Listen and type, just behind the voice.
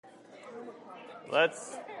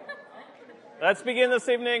Let's begin this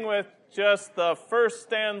evening with just the first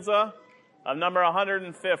stanza of number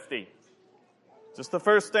 150. Just the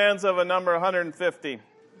first stanza of a number 150.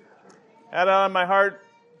 Had it on my heart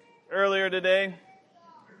earlier today,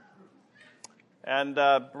 and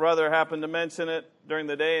brother happened to mention it during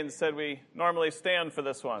the day and said we normally stand for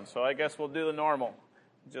this one, so I guess we'll do the normal.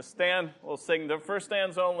 Just stand. We'll sing the first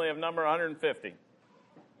stanza only of number 150.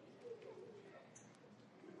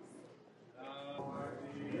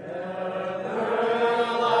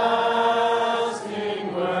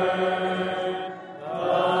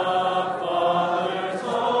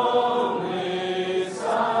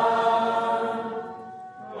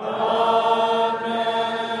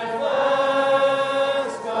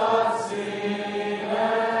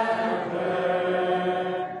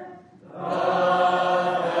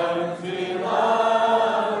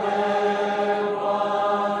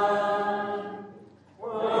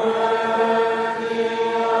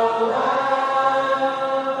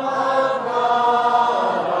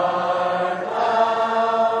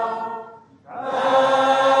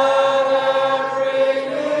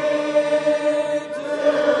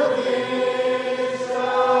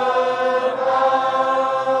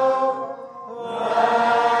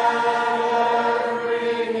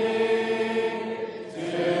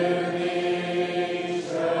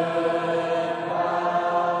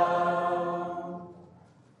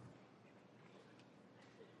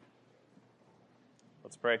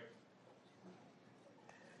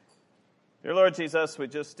 Dear Lord Jesus, we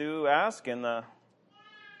just do ask in the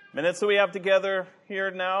minutes that we have together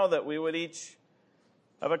here now that we would each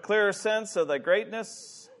have a clearer sense of thy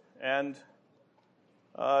greatness and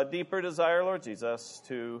a deeper desire, Lord Jesus,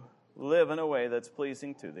 to live in a way that's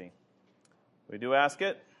pleasing to thee. We do ask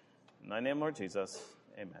it in thy name, Lord Jesus.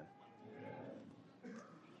 Amen.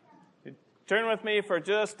 Turn with me for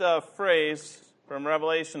just a phrase from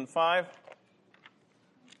Revelation 5.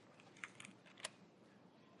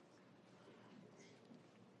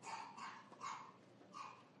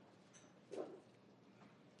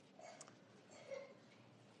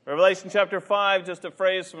 Revelation chapter 5, just a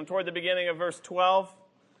phrase from toward the beginning of verse 12.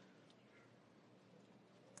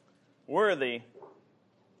 Worthy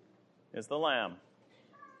is the Lamb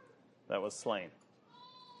that was slain.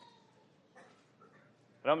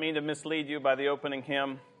 I don't mean to mislead you by the opening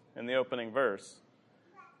hymn and the opening verse.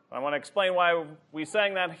 I want to explain why we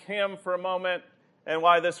sang that hymn for a moment and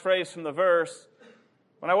why this phrase from the verse.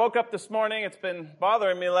 When I woke up this morning, it's been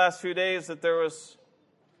bothering me the last few days that there was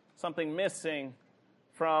something missing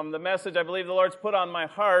from the message I believe the Lord's put on my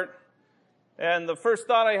heart. And the first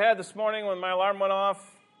thought I had this morning when my alarm went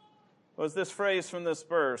off was this phrase from this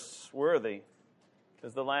verse, worthy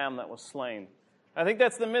is the Lamb that was slain. I think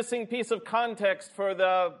that's the missing piece of context for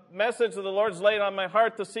the message that the Lord's laid on my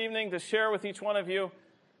heart this evening to share with each one of you.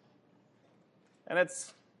 And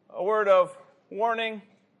it's a word of warning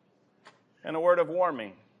and a word of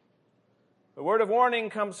warming. The word of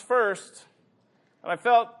warning comes first, and I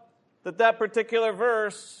felt that particular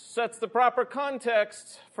verse sets the proper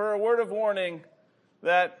context for a word of warning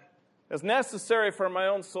that is necessary for my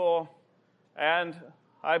own soul and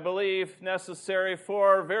I believe necessary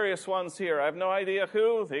for various ones here. I have no idea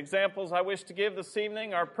who. The examples I wish to give this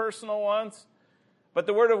evening are personal ones. But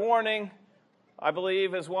the word of warning, I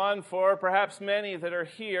believe, is one for perhaps many that are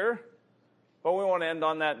here. But we won't end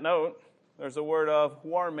on that note. There's a word of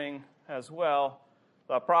warming as well,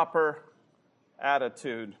 the proper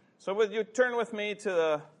attitude. So would you turn with me to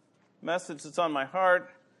the message that's on my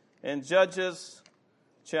heart in Judges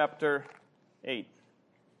chapter 8.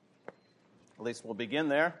 At least we'll begin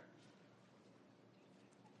there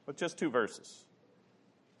with just 2 verses.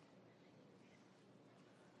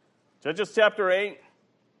 Judges chapter 8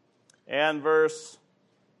 and verse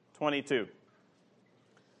 22.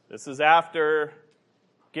 This is after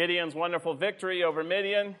Gideon's wonderful victory over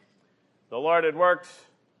Midian. The Lord had worked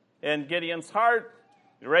in Gideon's heart.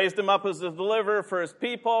 He raised him up as a deliverer for his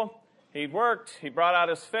people. He'd worked. He brought out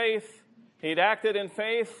his faith. He'd acted in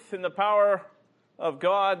faith in the power of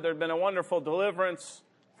God. There'd been a wonderful deliverance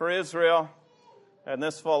for Israel. And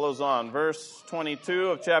this follows on. Verse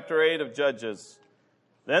 22 of chapter 8 of Judges.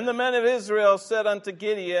 Then the men of Israel said unto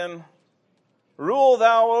Gideon, Rule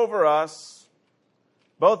thou over us,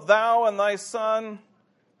 both thou and thy son's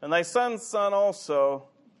son also,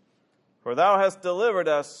 for thou hast delivered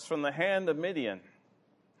us from the hand of Midian.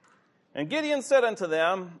 And Gideon said unto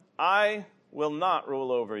them, I will not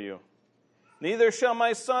rule over you, neither shall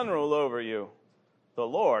my son rule over you. The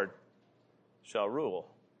Lord shall rule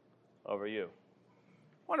over you.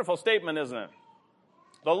 Wonderful statement, isn't it?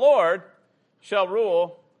 The Lord shall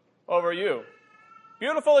rule over you.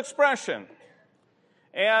 Beautiful expression.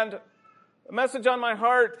 And the message on my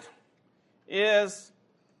heart is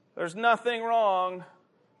there's nothing wrong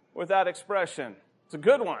with that expression. It's a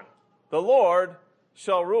good one. The Lord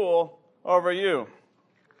shall rule over you.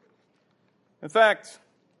 In fact,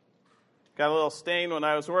 got a little stain when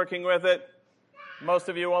I was working with it. Most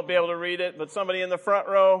of you won't be able to read it, but somebody in the front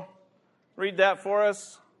row, read that for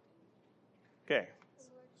us. Okay.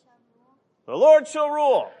 The Lord shall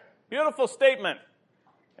rule. Beautiful statement.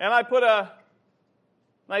 And I put a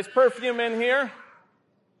nice perfume in here.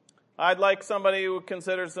 I'd like somebody who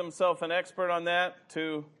considers themselves an expert on that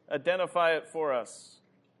to identify it for us.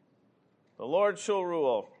 The Lord shall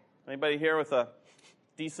rule. Anybody here with a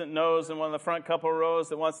decent nose in one of the front couple rows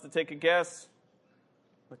that wants to take a guess?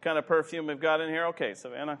 What kind of perfume we've got in here? Okay,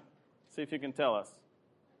 Savannah, see if you can tell us.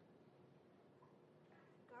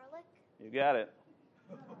 Garlic? You got it.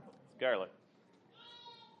 It's garlic.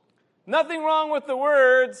 Nothing wrong with the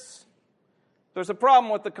words. There's a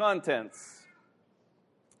problem with the contents.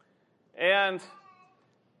 And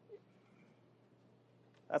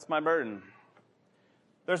that's my burden.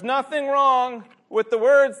 There's nothing wrong with the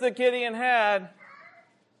words that Gideon had.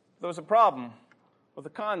 There was a problem with the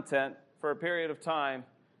content for a period of time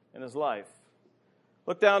in his life.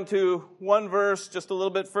 Look down to one verse, just a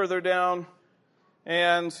little bit further down,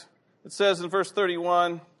 and it says in verse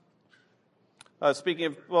 31, maybe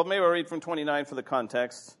I'll read from 29 for the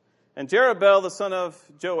context. And Jerubbaal, the son of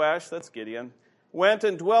Joash, that's Gideon, went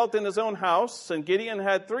and dwelt in his own house, and Gideon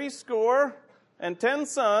had 70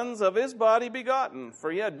 sons of his body begotten,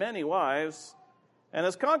 for he had many wives. And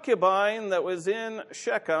his concubine that was in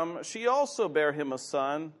Shechem, she also bare him a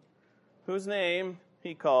son, whose name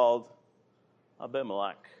he called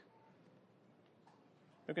Abimelech.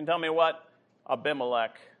 Who can tell me what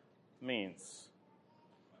Abimelech means?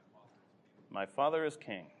 My father is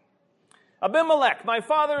king. Abimelech, my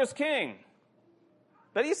father is king.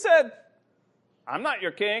 But he said, I'm not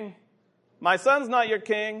your king. My son's not your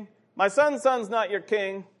king. My son's son's not your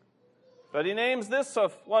king. But he names this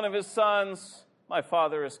of one of his sons, my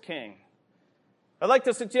father is king. I'd like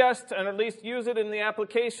to suggest, and at least use it in the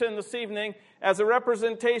application this evening, as a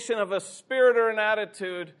representation of a spirit or an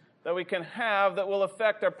attitude that we can have that will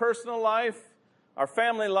affect our personal life, our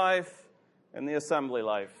family life, and the assembly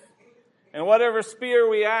life. And whatever sphere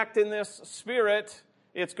we act in this spirit,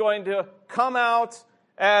 it's going to come out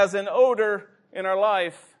as an odor in our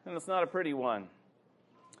life, and it's not a pretty one.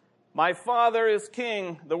 My father is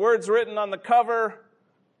king. The words written on the cover,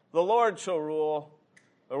 the Lord shall rule.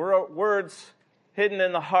 The words hidden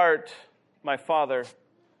in the heart, my father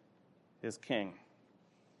is king.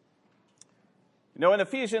 You know, in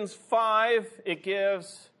Ephesians chapter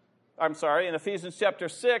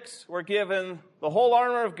 6, we're given the whole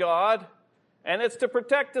armor of God, and it's to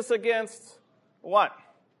protect us against what?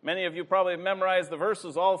 Many of you probably have memorized the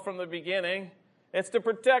verses all from the beginning. It's to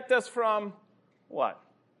protect us from what?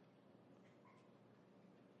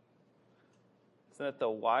 Isn't it the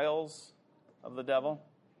wiles of the devil?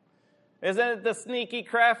 Isn't it the sneaky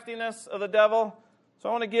craftiness of the devil? So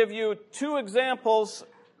I want to give you 2 examples.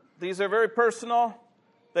 These are very personal.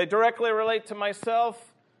 They directly relate to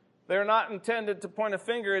myself. They're not intended to point a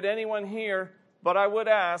finger at anyone here, but I would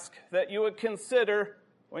ask that you would consider,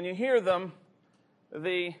 when you hear them,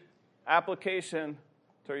 the application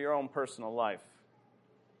to your own personal life.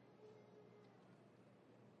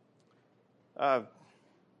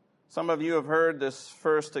 Some of you have heard this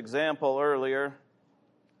first example earlier.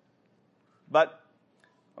 But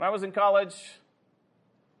when I was in college,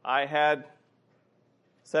 I had a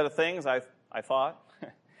set of things I thought,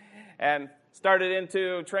 and started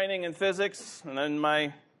into training in physics. And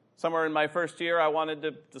then somewhere in my first year,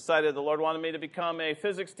 decided the Lord wanted me to become a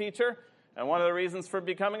physics teacher. And one of the reasons for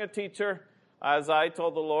becoming a teacher, as I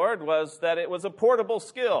told the Lord, was that it was a portable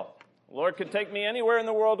skill. The Lord could take me anywhere in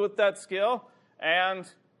the world with that skill. And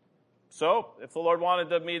so, if the Lord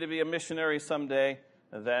wanted me to be a missionary someday,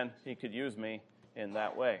 then he could use me in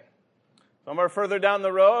that way. Somewhere further down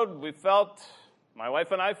the road, my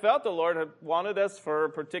wife and I felt the Lord had wanted us for a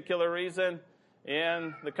particular reason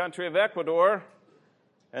in the country of Ecuador,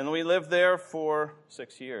 and we lived there for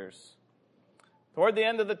 6 years. Toward the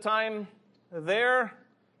end of the time there,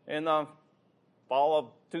 in the fall of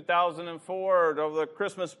 2004, over the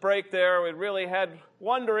Christmas break there, we really had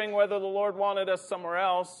wondering whether the Lord wanted us somewhere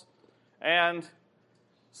else. And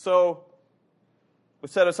so we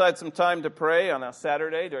set aside some time to pray on a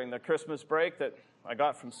Saturday during the Christmas break that I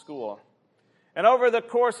got from school. And over the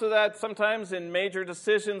course of that, sometimes in major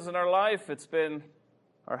decisions in our life, it's been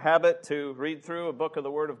our habit to read through a book of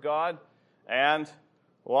the Word of God and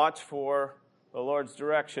watch for the Lord's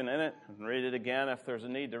direction in it, and read it again if there's a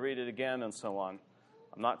need to read it again, and so on.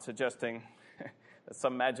 I'm not suggesting it's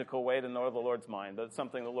some magical way to know the Lord's mind, but it's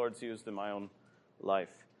something the Lord's used in my own life.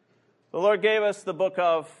 The Lord gave us the book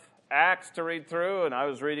of Acts to read through, and I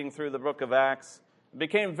was reading through the book of Acts. It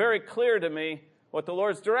became very clear to me what the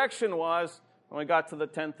Lord's direction was when we got to the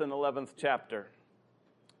 10th and 11th chapter.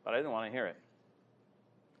 But I didn't want to hear it.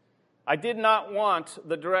 I did not want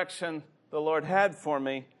the direction the Lord had for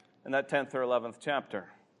me in that 10th or 11th chapter.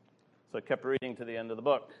 So I kept reading to the end of the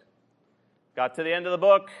book. Got to the end of the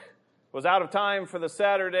book, was out of time for the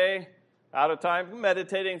Saturday, out of time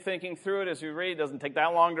meditating, thinking through it as you read. It doesn't take that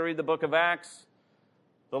long to read the book of Acts.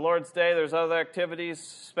 The Lord's Day, there's other activities,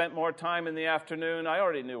 spent more time in the afternoon. I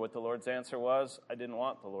already knew what the Lord's answer was. I didn't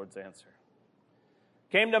want the Lord's answer.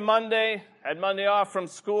 Came to Monday, had Monday off from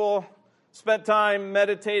school, spent time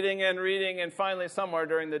meditating and reading, and finally somewhere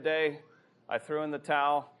during the day, I threw in the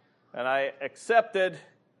towel, and I accepted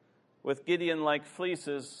with Gideon-like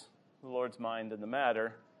fleeces the Lord's mind in the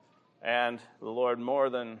matter, and the Lord more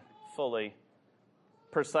than fully,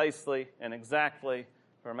 precisely, and exactly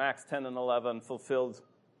from Acts 10 and 11 fulfilled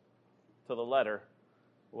to the letter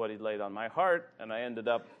what He'd laid on my heart, and I ended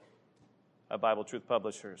up at Bible Truth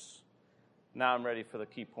Publishers. Now I'm ready for the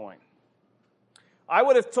key point. I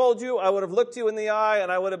would have told you, I would have looked you in the eye,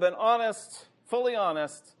 and I would have been honest, fully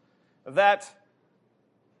honest, that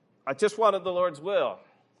I just wanted the Lord's will.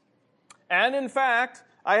 And in fact,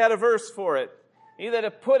 I had a verse for it. He that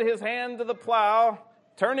hath put his hand to the plow,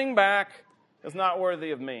 turning back, is not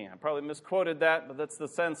worthy of me. I probably misquoted that, but that's the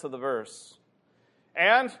sense of the verse.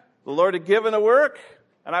 And the Lord had given a work,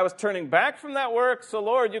 and I was turning back from that work, so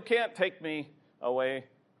Lord, you can't take me away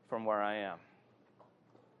from where I am.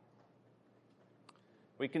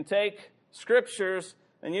 We can take scriptures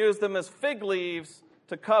and use them as fig leaves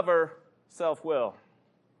to cover self-will.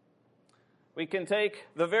 We can take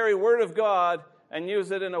the very Word of God and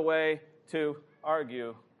use it in a way to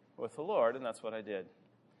argue with the Lord, and that's what I did.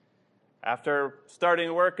 After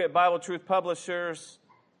starting work at Bible Truth Publishers,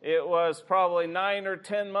 it was probably 9 or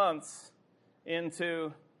 10 months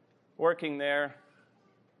into working there.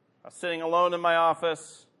 I was sitting alone in my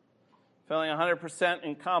office, feeling 100%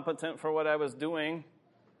 incompetent for what I was doing,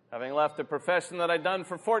 having left a profession that I'd done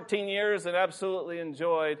for 14 years and absolutely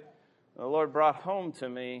enjoyed. The Lord brought home to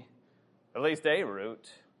me at least a root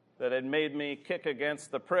that had made me kick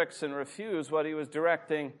against the pricks and refuse what He was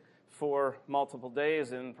directing for multiple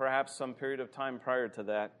days and perhaps some period of time prior to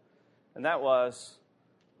that. And that was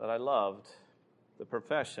that I loved the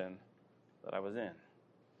profession that I was in.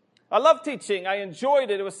 I loved teaching. I enjoyed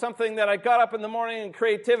it. It was something that I got up in the morning in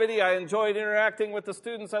creativity. I enjoyed interacting with the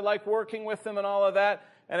students. I liked working with them and all of that.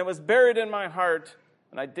 And it was buried in my heart,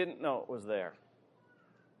 and I didn't know it was there.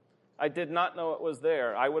 I did not know it was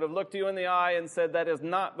there. I would have looked you in the eye and said, that is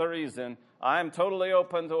not the reason. I am totally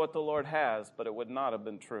open to what the Lord has, but it would not have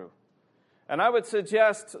been true. And I would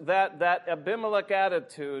suggest that that Abimelech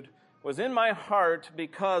attitude was in my heart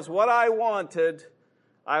because what I wanted,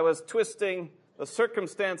 I was twisting the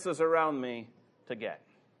circumstances around me to get.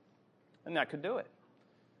 And I could do it.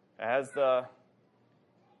 As the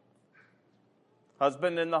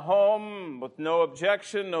husband in the home with no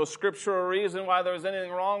objection, no scriptural reason why there was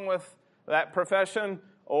anything wrong with that profession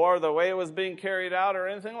or the way it was being carried out or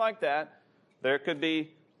anything like that. There could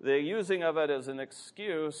be the using of it as an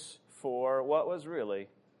excuse for what was really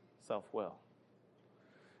self-will.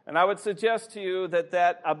 And I would suggest to you that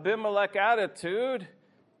that Abimelech attitude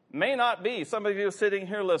may not be, some of you sitting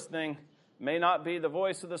here listening, may not be the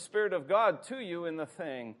voice of the Spirit of God to you in the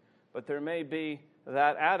thing, but there may be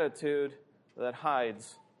that attitude that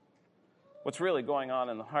hides what's really going on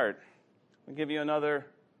in the heart. I'll give you another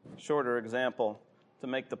shorter example to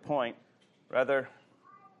make the point. Rather,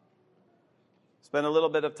 spend a little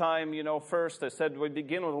bit of time, first I said we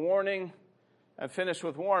begin with warning and finish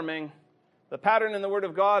with warming. The pattern in the Word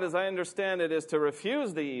of God, as I understand it, is to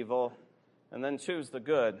refuse the evil and then choose the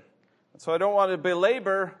good. And so I don't want to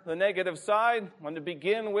belabor the negative side. I want to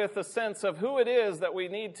begin with a sense of who it is that we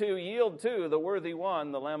need to yield to, the worthy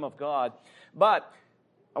one, the Lamb of God. But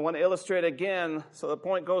I want to illustrate again so the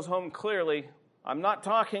point goes home clearly. I'm not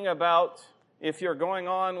talking about if you're going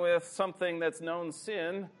on with something that's known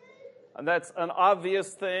sin, and that's an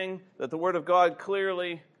obvious thing that the Word of God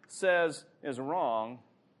clearly says is wrong.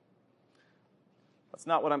 That's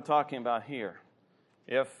not what I'm talking about here.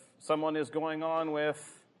 If someone is going on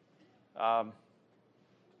with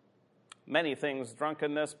many things,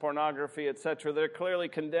 drunkenness, pornography, etc., they're clearly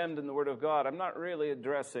condemned in the Word of God. I'm not really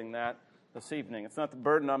addressing that this evening. It's not the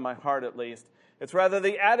burden on my heart, at least. It's rather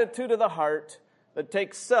the attitude of the heart that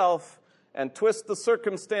takes self and twists the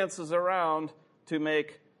circumstances around to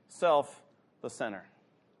make self the center.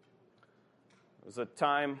 It was a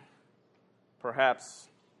time, perhaps,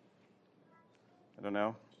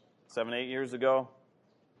 7, 8 years ago,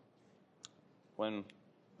 when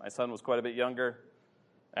my son was quite a bit younger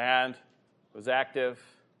and was active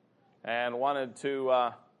and wanted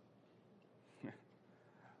to,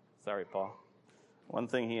 sorry, Paul. One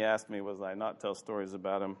thing he asked me was I not tell stories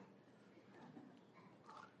about him.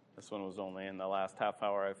 This one was only in the last half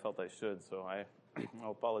hour. I felt I should, so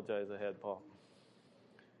I'll apologize ahead, Paul.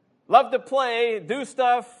 Love to play, do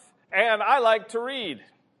stuff, and I like to read.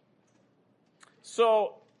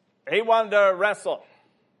 So he wanted to wrestle.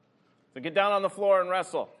 So get down on the floor and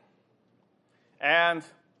wrestle. And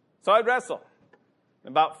so I'd wrestle. In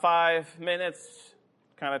about 5 minutes,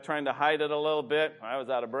 kind of trying to hide it a little bit. I was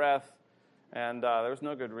out of breath, and there was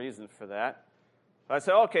no good reason for that. So I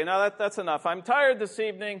said, okay, now that's enough. I'm tired this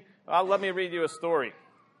evening. Let me read you a story.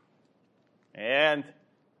 And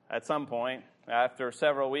at some point, after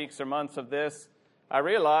several weeks or months of this, I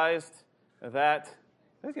realized that,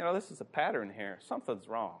 this is a pattern here. Something's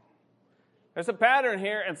wrong. There's a pattern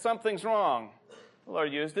here, and something's wrong. The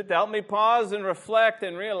Lord used it to help me pause and reflect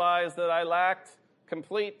and realize that I lacked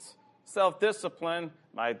complete self-discipline.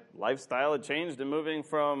 My lifestyle had changed in moving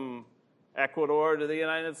from Ecuador to the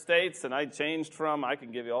United States, and I changed from, I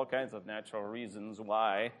can give you all kinds of natural reasons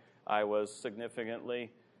why I was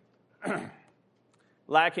significantly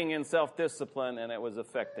lacking in self-discipline, and it was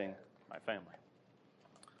affecting my family.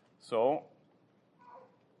 So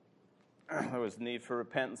there was need for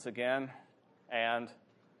repentance again, and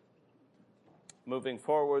moving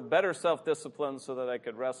forward, better self-discipline so that I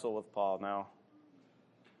could wrestle with Paul. Now,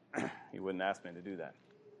 he wouldn't ask me to do that.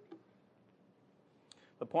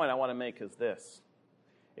 The point I want to make is this.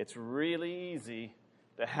 It's really easy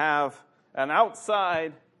to have an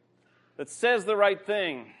outside that says the right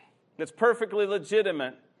thing, that's perfectly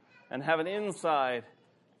legitimate, and have an inside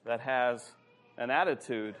that has an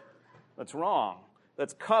attitude that's wrong,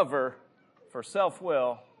 that's cover for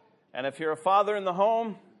self-will. And if you're a father in the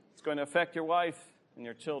home, it's going to affect your wife and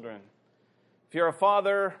your children. If you're a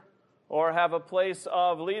father or have a place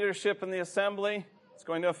of leadership in the assembly, it's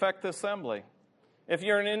going to affect the assembly. If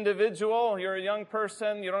you're an individual, you're a young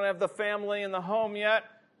person, you don't have the family in the home yet,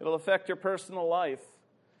 it'll affect your personal life.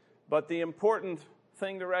 But the important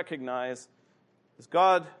thing to recognize is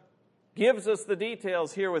God gives us the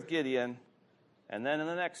details here with Gideon, and then in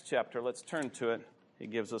the next chapter, let's turn to it, he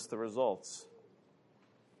gives us the results.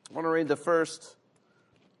 I want to read the first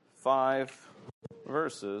 5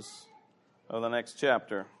 verses of the next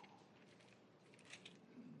chapter.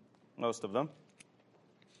 Most of them.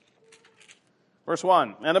 Verse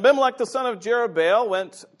 1, And Abimelech the son of Jerubbaal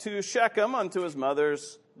went to Shechem unto his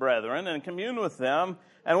mother's brethren, and communed with them,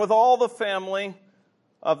 and with all the family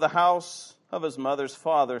of the house of his mother's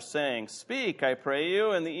father, saying, Speak, I pray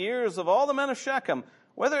you, in the ears of all the men of Shechem,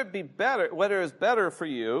 whether it is better for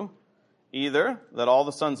you, either that all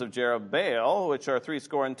the sons of Jerubbaal, which are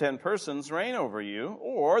 70 persons, reign over you,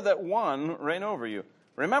 or that one reign over you.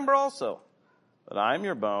 Remember also that I am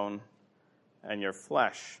your bone and your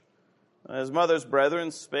flesh. And his mother's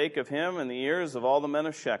brethren spake of him in the ears of all the men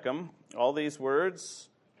of Shechem all these words,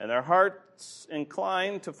 and their hearts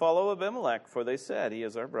inclined to follow Abimelech, for they said, He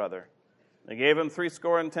is our brother. They gave him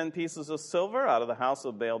 70 pieces of silver out of the house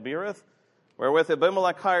of Baal-berith, wherewith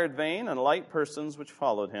Abimelech hired vain and light persons which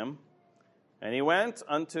followed him. And he went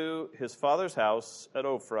unto his father's house at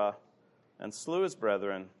Ophrah, and slew his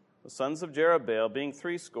brethren, the sons of Jerubbaal, being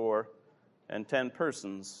 70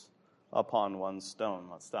 persons upon one stone.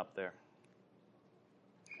 Let's stop there.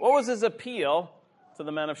 What was his appeal to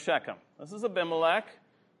the men of Shechem? This is Abimelech,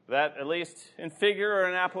 that at least in figure or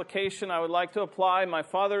in application I would like to apply, my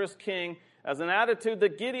father is king, as an attitude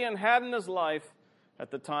that Gideon had in his life at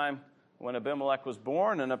the time when Abimelech was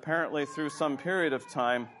born, and apparently through some period of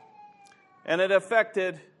time. And it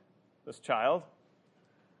affected this child.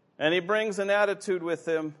 And he brings an attitude with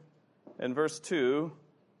him in verse 2.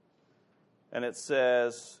 And it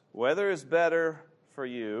says, Whether is better for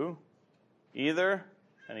you, either,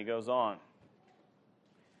 and he goes on.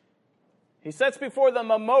 He sets before them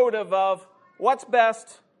a motive of what's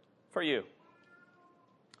best for you.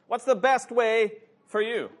 What's the best way for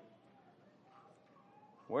you?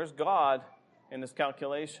 Where's God in his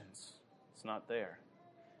calculations? It's not there.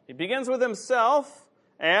 He begins with himself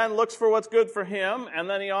and looks for what's good for him, and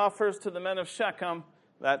then he offers to the men of Shechem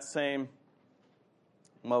that same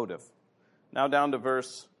motive. Now down to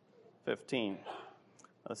verse 15.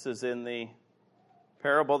 This is in the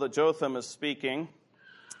parable that Jotham is speaking.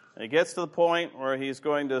 And he gets to the point where he's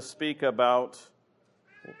going to speak about,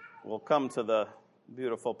 we'll come to the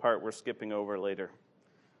beautiful part we're skipping over later.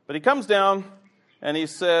 But he comes down And he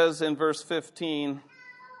says in verse 15,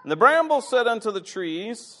 "And the bramble said unto the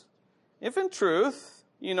trees, If in truth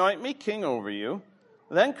ye anoint me king over you,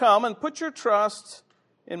 then come and put your trust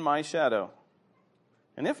in my shadow.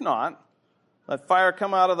 And if not, let fire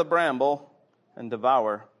come out of the bramble and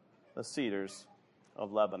devour the cedars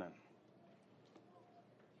of Lebanon."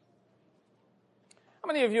 How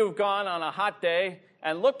many of you have gone on a hot day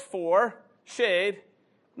and looked for shade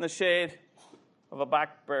in the shade of a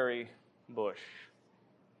blackberry bush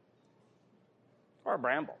or a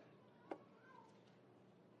bramble?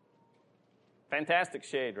 Fantastic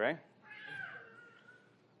shade, right?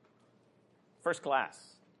 First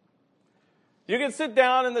class. You can sit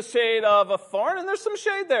down in the shade of a thorn, and there's some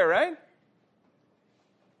shade there, right?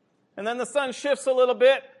 And then the sun shifts a little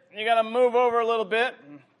bit, and you got to move over a little bit.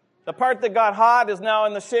 The part that got hot is now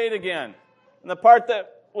in the shade again. And the part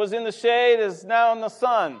that was in the shade is now in the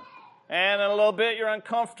sun. And in a little bit, you're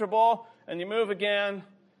uncomfortable, and you move again,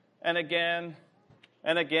 and again,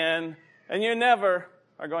 and again, and you never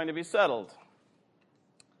are going to be settled.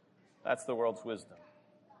 That's the world's wisdom.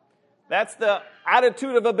 That's the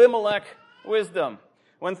attitude of Abimelech wisdom.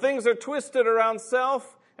 When things are twisted around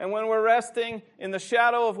self, and when we're resting in the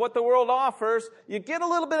shadow of what the world offers, you get a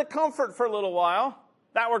little bit of comfort for a little while.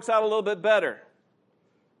 That works out a little bit better.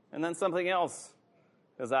 And then something else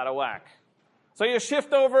is out of whack. So you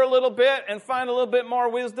shift over a little bit and find a little bit more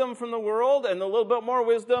wisdom from the world and a little bit more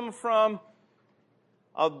wisdom from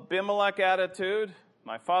Abimelech attitude.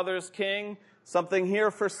 My father is king. Something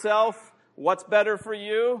here for self. What's better for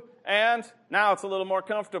you? And now it's a little more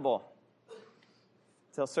comfortable.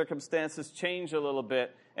 Until circumstances change a little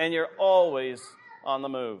bit and you're always on the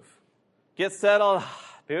move. Get settled.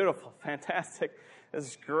 Beautiful. Fantastic. This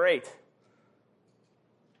is great.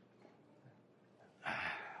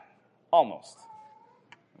 Almost.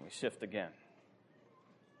 We shift again.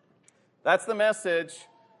 That's the message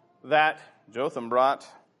that Jotham brought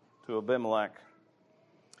to Abimelech.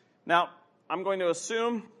 Now, I'm going to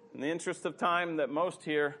assume, in the interest of time, that most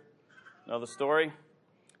here know the story.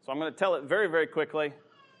 So I'm going to tell it very, very quickly.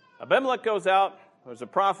 Abimelech goes out. There's a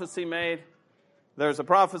prophecy made. There's a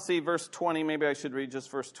prophecy, verse 20. Maybe I should read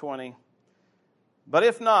just verse 20. "But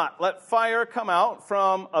if not, let fire come out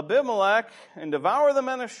from Abimelech and devour the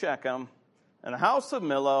men of Shechem and the house of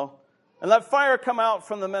Millo, and let fire come out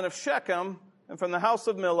from the men of Shechem and from the house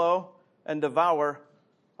of Millo and devour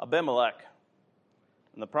Abimelech."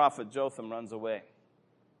 And the prophet Jotham runs away.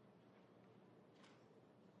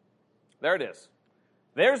 There it is.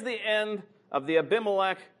 There's the end of the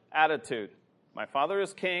Abimelech attitude. My father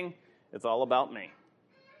is king. It's all about me.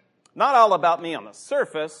 Not all about me on the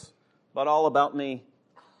surface, but all about me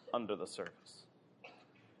under the surface.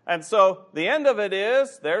 And so the end of it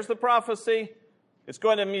is, there's the prophecy, it's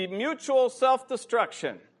going to be mutual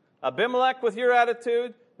self-destruction. Abimelech with your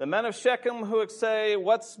attitude, the men of Shechem who say,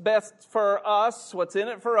 what's best for us, what's in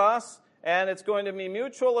it for us, and it's going to be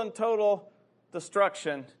mutual and total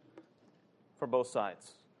destruction for both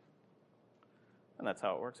sides. And that's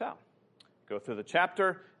how it works out. Go through the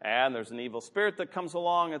chapter, and there's an evil spirit that comes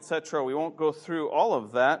along, etc. We won't go through all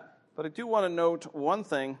of that. But I do want to note one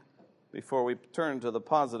thing before we turn to the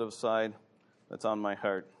positive side that's on my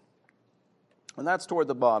heart. And that's toward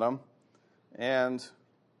the bottom. And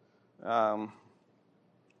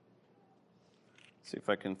see if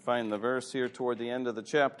I can find the verse here toward the end of the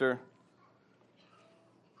chapter.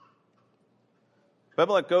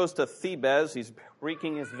 Abimelech goes to Thebez. He's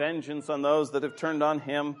wreaking his vengeance on those that have turned on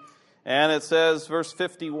him. And it says, verse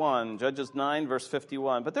 51, Judges 9, verse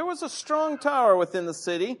 51. "But there was a strong tower within the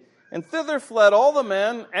city, and thither fled all the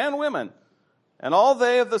men and women, and all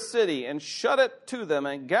they of the city, and shut it to them,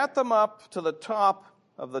 and gat them up to the top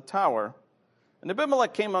of the tower. And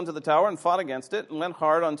Abimelech came unto the tower, and fought against it, and went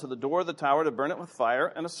hard unto the door of the tower to burn it with fire.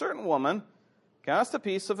 And a certain woman cast a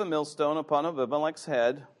piece of a millstone upon Abimelech's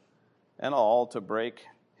head, and all to break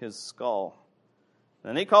his skull.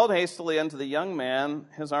 Then he called hastily unto the young man,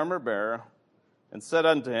 his armor-bearer, and said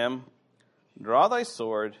unto him, Draw thy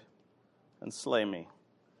sword, and slay me,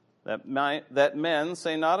 that men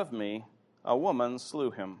say not of me, A woman slew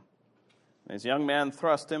him. And his young man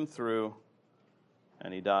thrust him through,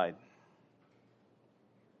 and he died.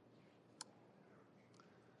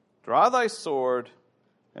 Draw thy sword,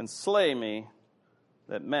 and slay me,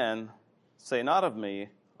 that men say not of me,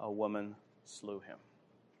 A woman slew him.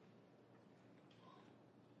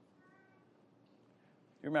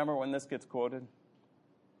 You remember when this gets quoted?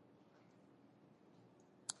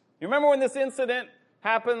 You remember when this incident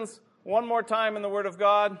happens one more time in the Word of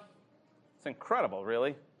God? It's incredible,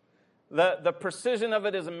 really. The precision of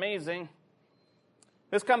it is amazing.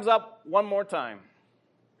 This comes up one more time.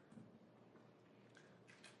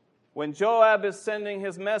 when Joab is sending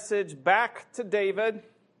his message back to David,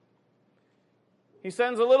 he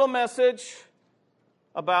sends a little message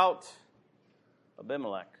about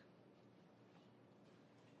Abimelech.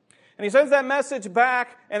 And he sends that message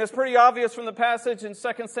back, and it's pretty obvious from the passage in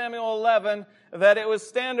 2 Samuel 11 that it was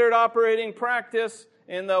standard operating practice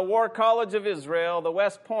in the War College of Israel, the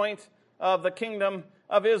West Point of the Kingdom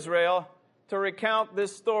of Israel, to recount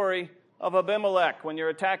this story of Abimelech. When you're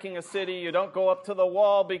attacking a city, you don't go up to the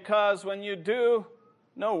wall, because when you do,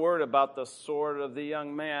 no word about the sword of the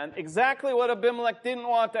young man. Exactly what Abimelech didn't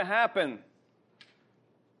want to happen.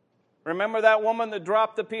 Remember that woman that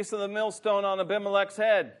dropped a piece of the millstone on Abimelech's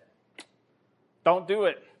head? Don't do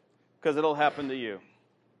it, because it'll happen to you.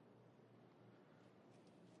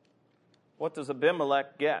 What does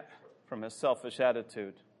Abimelech get from his selfish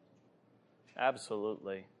attitude?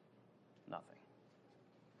 Absolutely nothing.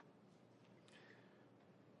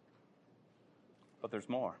 But there's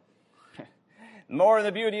more. More in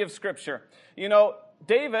the beauty of Scripture. You know,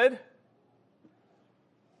 David,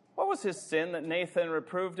 what was his sin that Nathan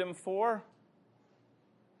reproved him for?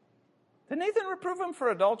 Did Nathan reprove him for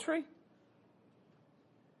adultery?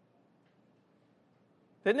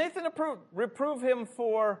 Did Nathan reprove him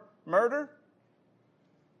for murder?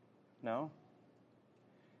 No.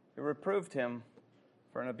 He reproved him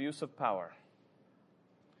for an abuse of power.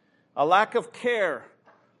 A lack of care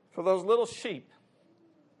for those little sheep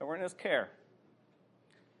that were in his care.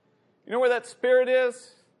 You know where that spirit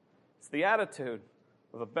is? It's the attitude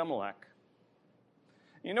of Abimelech.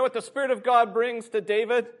 You know what the Spirit of God brings to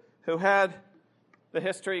David, who had the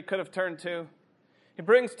history he could have turned to? He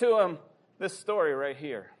brings to him this story right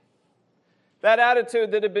here. That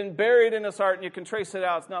attitude that had been buried in his heart, and you can trace it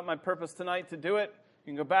out. It's not my purpose tonight to do it.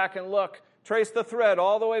 You can go back and look. Trace the thread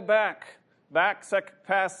all the way back past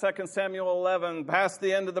 2 Samuel 11, past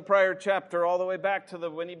the end of the prior chapter, all the way back to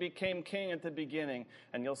when he became king at the beginning.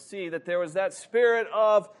 And you'll see that there was that spirit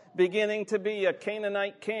of beginning to be a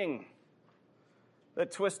Canaanite king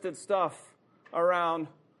that twisted stuff around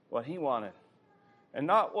what he wanted, and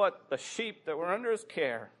not what the sheep that were under his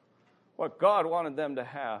care, what God wanted them to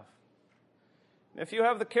have. If you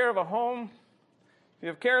have the care of a home, if you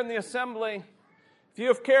have care in the assembly, if you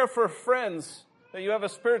have care for friends that you have a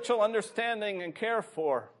spiritual understanding and care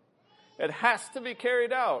for, it has to be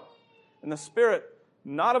carried out in the spirit,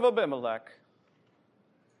 not of Abimelech,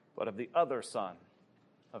 but of the other son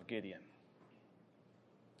of Gideon.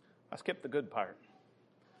 I skipped the good part.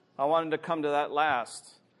 I wanted to come to that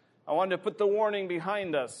last. I wanted to put the warning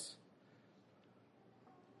behind us.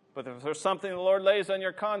 But if there's something the Lord lays on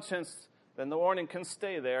your conscience, then the warning can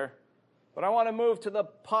stay there. But I want to move to the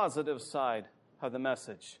positive side of the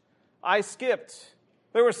message. I skipped.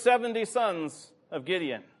 There were 70 sons of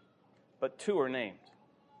Gideon, but 2 are named.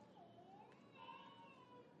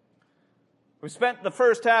 We spent the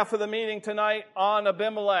first half of the meeting tonight on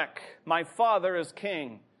Abimelech. My father is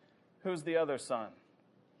king. Who's the other son?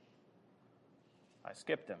 I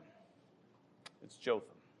skipped him. It's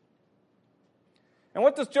Jotham. And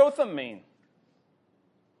what does Jotham mean?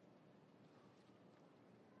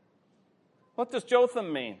 What does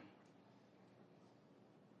Jotham mean?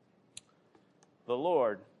 The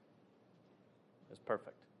Lord is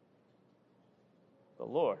perfect. The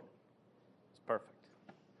Lord is perfect.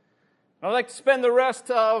 And I'd like to spend the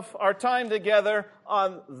rest of our time together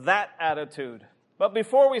on that attitude. But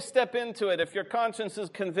before we step into it, if your conscience is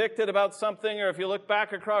convicted about something, or if you look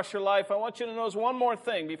back across your life, I want you to notice one more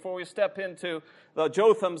thing before we step into the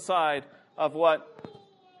Jotham side of what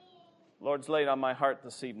the Lord's laid on my heart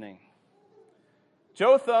this evening.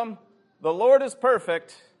 Jotham, the Lord is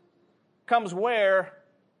perfect, comes where?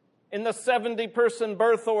 In the 70-person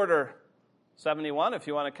birth order. 71, if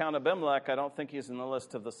you want to count Abimelech, I don't think he's in the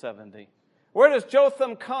list of the 70. Where does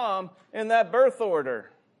Jotham come in that birth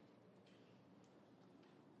order?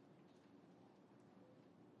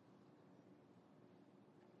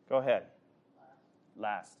 Go ahead.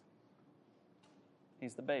 Last.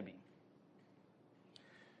 He's the baby.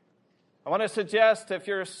 I want to suggest if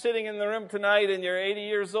you're sitting in the room tonight and you're 80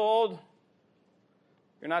 years old,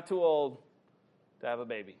 you're not too old to have a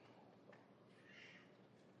baby.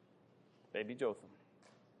 Baby Jotham.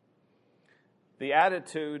 The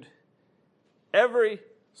attitude every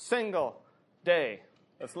single day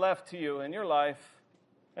that's left to you in your life,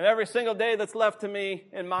 and every single day that's left to me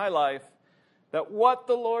in my life, that what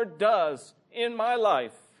the Lord does in my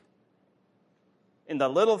life, in the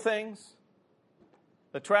little things,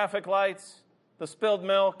 the traffic lights, the spilled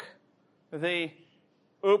milk, the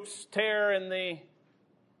tear in the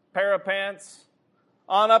pair of pants,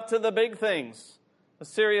 on up to the big things, the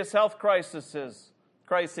serious health crises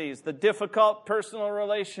crises, the difficult personal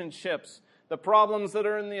relationships, the problems that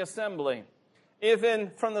are in the assembly,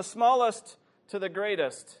 even from the smallest to the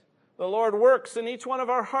greatest. The Lord works in each one of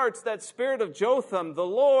our hearts, that spirit of Jotham. The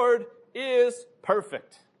Lord is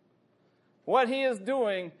perfect. What He is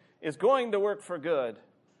doing is going to work for good.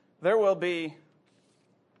 There will be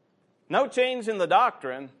no change in the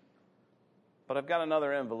doctrine, but I've got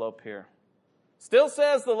another envelope here. Still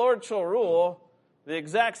says the Lord shall rule, the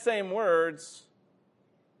exact same words.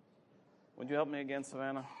 Would you help me again,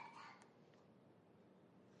 Savannah?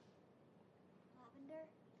 Lavender?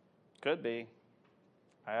 Could be.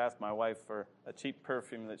 I asked my wife for a cheap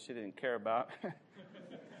perfume that she didn't care about.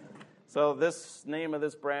 So this name of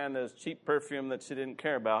this brand is cheap perfume that she didn't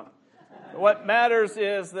care about. What matters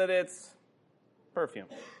is that it's perfume.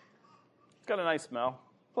 It's got a nice smell.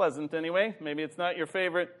 Pleasant anyway. Maybe it's not your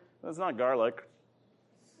favorite. It's not garlic.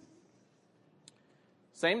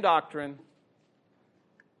 Same doctrine.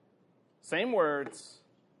 Same words.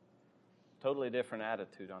 Totally different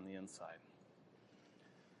attitude on the inside.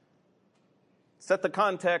 Set the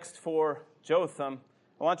context for Jotham.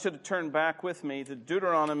 I want you to turn back with me to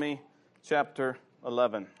Deuteronomy chapter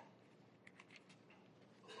 11.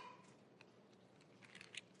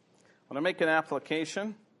 When I make an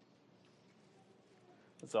application,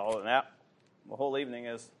 it's all an app. The whole evening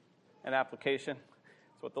is an application.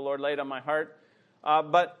 It's what the Lord laid on my heart.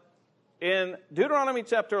 But in Deuteronomy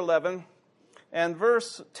chapter 11 and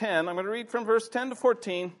verse 10, I'm going to read from verse 10 to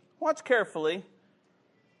 14. Watch carefully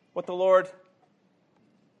what the Lord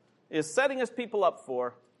is setting His people up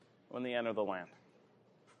for when they enter the land.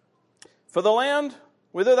 For the land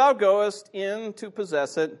whither thou goest in to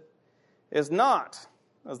possess it is not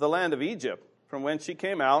as the land of Egypt, from whence ye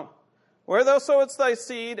came out, where thou sowest thy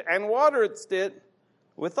seed and wateredst it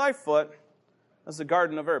with thy foot, as the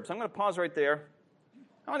garden of herbs. I'm going to pause right there.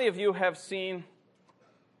 How many of you have seen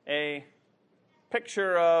a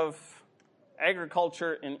picture of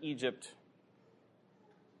agriculture in Egypt?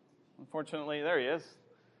 Unfortunately, there he is.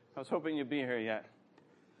 I was hoping you'd be here yet.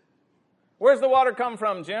 Where's the water come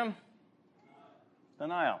from, Jim? The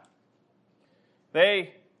Nile.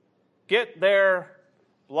 They get their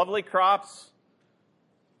lovely crops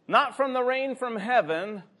not from the rain from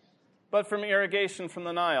heaven, but from irrigation from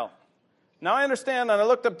the Nile. Now I understand, and I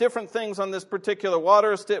looked up different things on this particular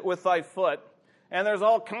waterest it with thy foot, and there's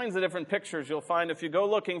all kinds of different pictures you'll find if you go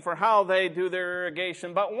looking for how they do their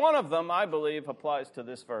irrigation. But one of them, I believe, applies to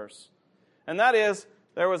this verse. And that is,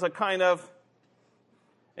 there was a kind of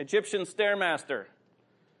Egyptian stairmaster,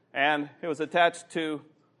 and it was attached to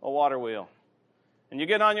a water wheel. And you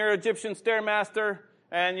get on your Egyptian stairmaster,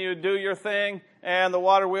 and you do your thing, and the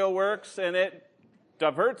water wheel works, and it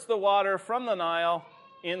diverts the water from the Nile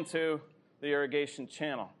into the irrigation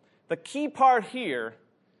channel. The key part here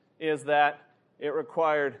is that it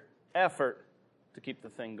required effort to keep the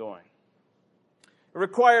thing going. It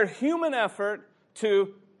required human effort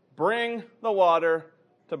to bring the water,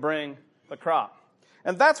 to bring the crop.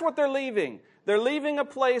 And that's what they're leaving. They're leaving a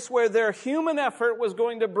place where their human effort was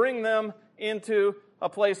going to bring them into a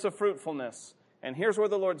place of fruitfulness. And here's where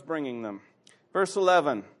the Lord's bringing them. Verse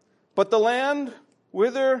 11, but the land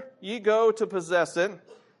whither ye go to possess it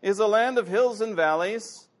is a land of hills and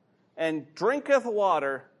valleys, and drinketh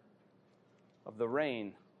water of the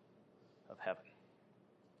rain of heaven.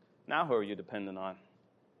 Now who are you dependent on?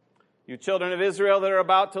 You children of Israel that are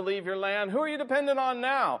about to leave your land, who are you dependent on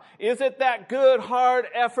now? Is it that good, hard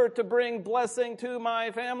effort to bring blessing to my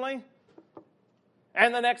family?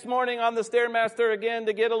 And the next morning on the Stairmaster again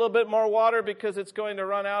to get a little bit more water because it's going to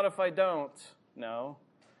run out if I don't? No.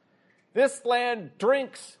 This land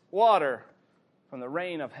drinks water from the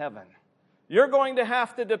rain of heaven. You're going to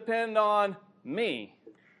have to depend on me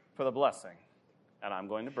for the blessing, and I'm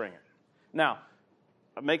going to bring it. Now,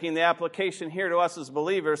 I'm making the application here to us as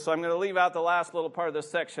believers, so I'm going to leave out the last little part of this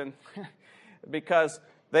section because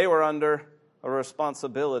they were under a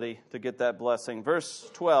responsibility to get that blessing. Verse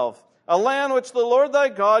 12, a land which the Lord thy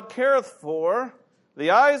God careth for,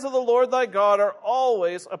 the eyes of the Lord thy God are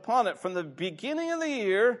always upon it, from the beginning of the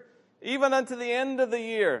year even unto the end of the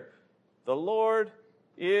year. The Lord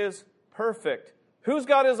is perfect. Who's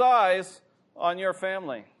got his eyes on your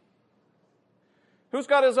family? Who's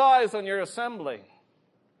got his eyes on your assembly?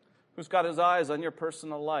 Who's got his eyes on your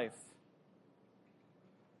personal life?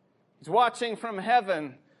 He's watching from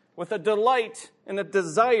heaven with a delight and a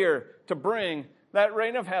desire to bring that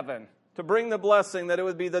rain of heaven, to bring the blessing that it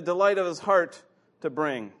would be the delight of his heart to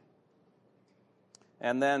bring.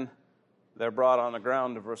 And then they're brought on a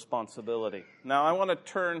ground of responsibility. Now I want to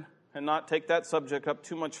turn and not take that subject up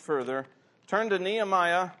too much further. Turn to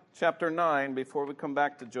Nehemiah chapter 9 before we come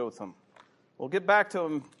back to Jotham. We'll get back to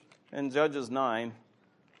them in Judges 9,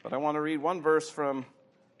 but I want to read one verse from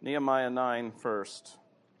Nehemiah 9 first.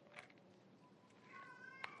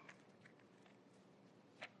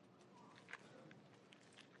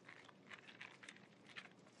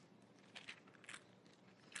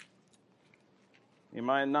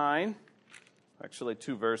 Nehemiah 9, actually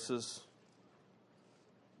 2 verses.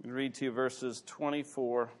 I'm going to read to you verses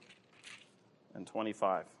 24 and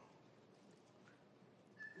 25.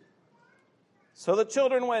 So the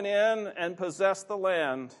children went in and possessed the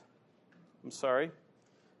land.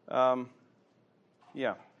 So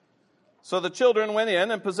the children went in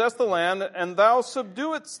and possessed the land, and thou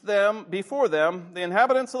subduedst them before them, the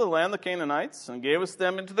inhabitants of the land, the Canaanites, and gavest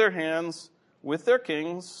them into their hands with their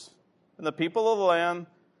kings and the people of the land,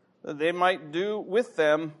 that they might do with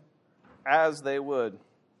them as they would.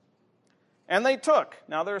 And they took.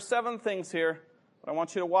 Now there are 7 things here, but I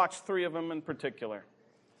want you to watch 3 of them in particular.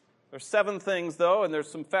 There's 7 things, though, and there's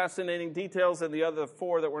some fascinating details in the other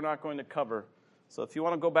 4 that we're not going to cover. So if you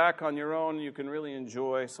want to go back on your own, you can really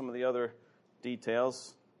enjoy some of the other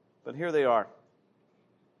details. But here they are.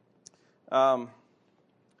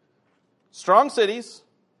 Strong cities,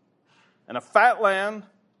 and a fat land,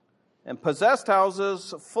 and possessed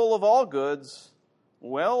houses full of all goods,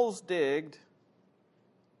 wells digged,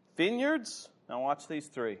 vineyards, now watch these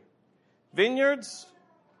 3, vineyards,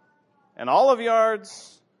 and olive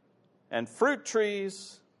yards, and fruit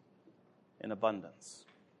trees in abundance.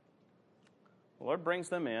 The Lord brings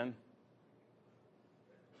them in.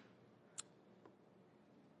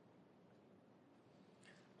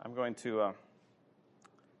 I'm going to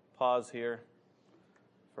pause here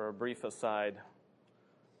for a brief aside.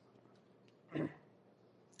 I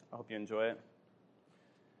hope you enjoy it.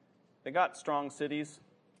 They got strong cities.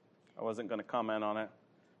 I wasn't going to comment on it.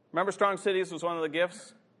 Remember, strong cities was one of the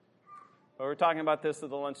gifts? We were talking about this at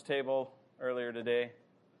the lunch table earlier today.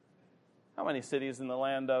 How many cities in the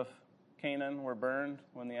land of Canaan were burned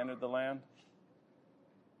when they entered the land?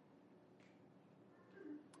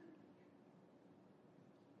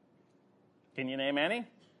 Can you name any?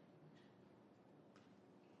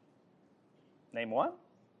 Name one?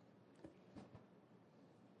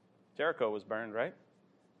 Jericho was burned, right?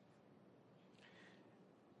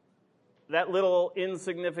 That little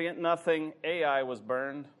insignificant nothing, Ai, was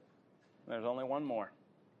burned. There's only one more,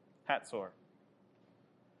 Hatzor.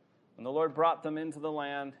 When the Lord brought them into the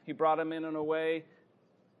land, He brought them in a way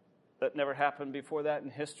that never happened before that in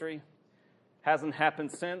history. Hasn't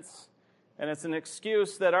happened since. And it's an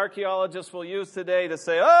excuse that archaeologists will use today to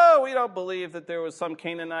say, oh, we don't believe that there was some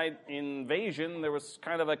Canaanite invasion. There was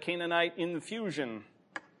kind of a Canaanite infusion.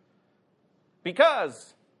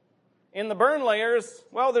 Because in the burn layers,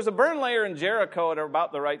 well, there's a burn layer in Jericho at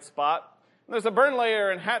about the right spot. There's a burn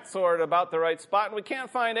layer in Hatzor at about the right spot, and we can't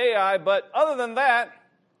find Ai, but other than that,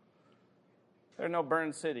 there are no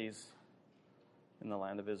burned cities in the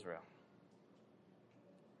land of Israel.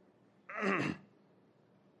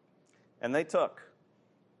 And they took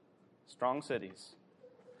strong cities.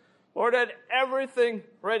 Lord had everything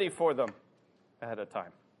ready for them ahead of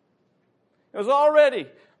time. It was all ready.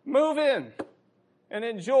 Move in and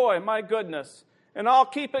enjoy my goodness, and I'll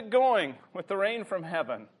keep it going with the rain from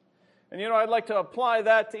heaven. And you know, I'd like to apply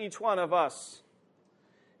that to each one of us.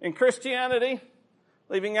 In Christianity,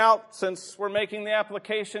 leaving out, since we're making the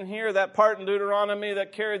application here, that part in Deuteronomy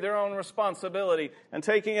that carried their own responsibility, and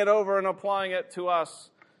taking it over and applying it to us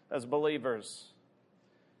as believers.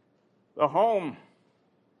 The home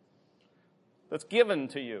that's given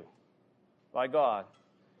to you by God.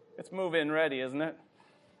 It's move-in ready, isn't it?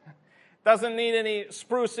 Doesn't need any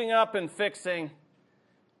sprucing up and fixing.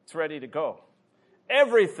 It's ready to go.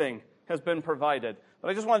 Everything has been provided. But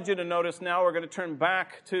I just wanted you to notice now we're going to turn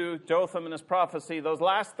back to Jotham and his prophecy. Those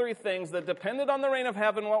last 3 things that depended on the rain of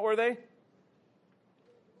heaven, what were they?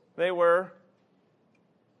 They were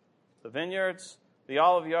the vineyards, the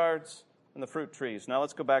olive yards, and the fruit trees. Now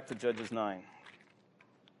let's go back to Judges 9.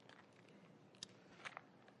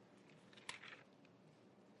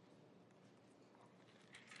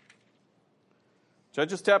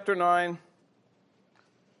 Judges chapter 9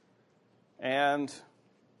 and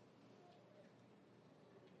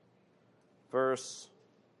verse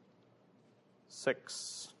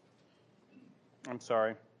 6. I'm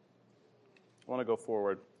sorry. I want to go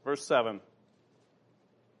forward. Verse 7.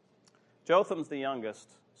 Jotham's the youngest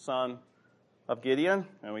son of Gideon,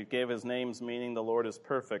 and we gave his names meaning the Lord is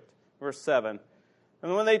perfect. Verse 7.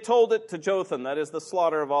 And when they told it to Jotham, that is the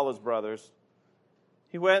slaughter of all his brothers,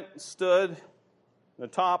 he went and stood on the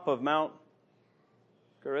top of Mount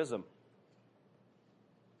Gerizim.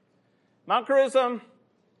 Mount Gerizim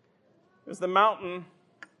is the mountain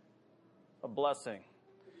of blessing.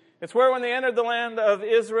 It's where when they entered the land of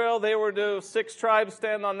Israel, they were to 6 tribes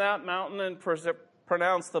stand on that mountain and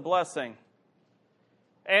pronounce the blessing.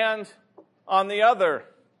 And on the other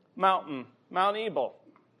mountain, Mount Ebal,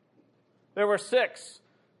 there were 6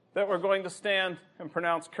 that were going to stand and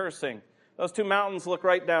pronounce cursing. Those 2 mountains look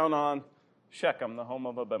right down on Shechem, the home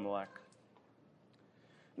of Abimelech.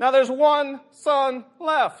 Now there's one son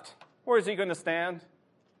left. Where is he going to stand?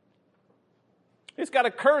 He's got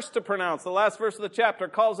a curse to pronounce. The last verse of the chapter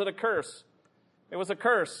calls it a curse. It was a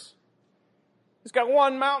curse. He's got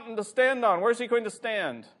one mountain to stand on. Where's he going to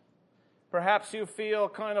stand? Perhaps you feel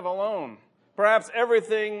kind of alone. Perhaps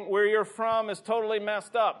everything where you're from is totally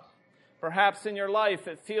messed up. Perhaps in your life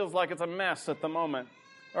it feels like it's a mess at the moment.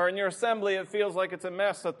 Or in your assembly it feels like it's a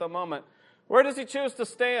mess at the moment. Where does he choose to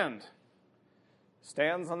stand? He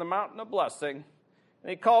stands on the mountain of blessing. And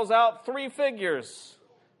he calls out 3 figures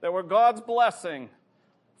that were God's blessing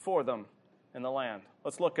for them in the land.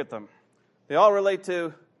 Let's look at them. They all relate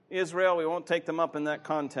to Israel. We won't take them up in that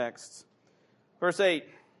context. Verse 8.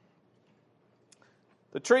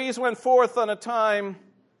 The trees went forth on a time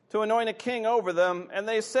to anoint a king over them, and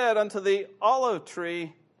they said unto the olive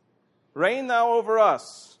tree, Reign thou over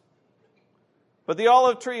us. But the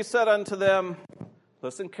olive tree said unto them,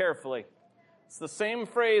 listen carefully. It's the same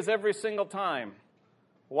phrase every single time.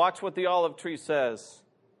 Watch what the olive tree says.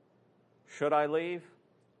 Should I leave?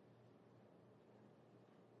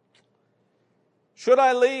 Should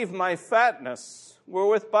I leave my fatness,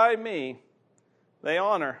 wherewith by me they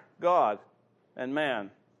honor God and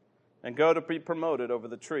man, and go to be promoted over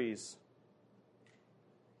the trees?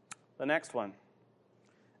 The next one.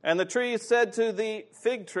 And the tree said to the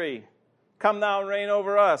fig tree, Come thou and reign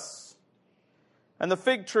over us. And the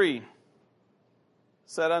fig tree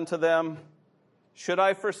said unto them, Should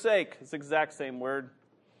I forsake? It's the exact same word.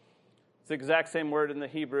 It's the exact same word in the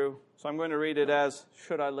Hebrew. So I'm going to read it as,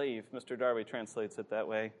 should I leave? Mr. Darby translates it that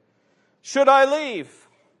way. Should I leave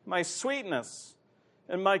my sweetness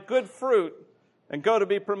and my good fruit and go to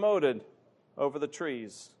be promoted over the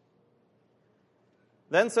trees?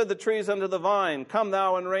 Then said the trees unto the vine, Come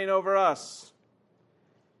thou and reign over us.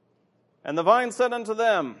 And the vine said unto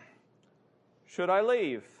them, Should I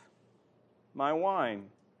leave my wine,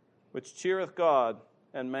 which cheereth God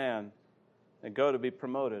and man, and go to be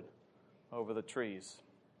promoted over the trees?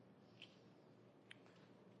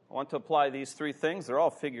 I want to apply these 3 things. They're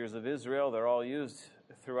all figures of Israel. They're all used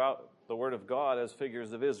throughout the Word of God as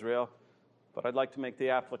figures of Israel. But I'd like to make the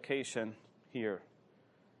application here.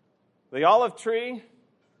 The olive tree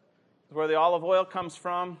is where the olive oil comes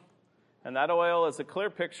from. And that oil is a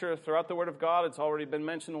clear picture throughout the Word of God. It's already been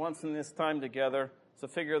mentioned once in this time together. It's a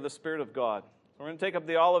figure of the Spirit of God. We're going to take up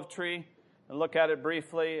the olive tree and look at it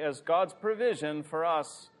briefly as God's provision for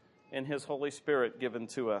us in His Holy Spirit given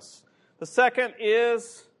to us. The second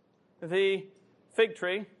is the fig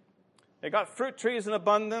tree. They got fruit trees in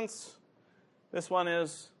abundance. This one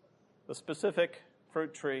is the specific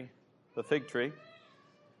fruit tree, the fig tree.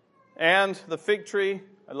 And the fig tree,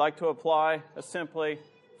 I'd like to apply as simply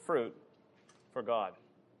fruit for God,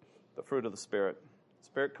 the fruit of the Spirit. The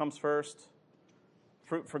Spirit comes first,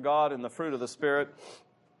 fruit for God and the fruit of the Spirit.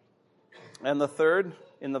 And the third,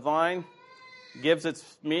 in the vine, gives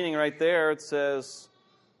its meaning right there. It says,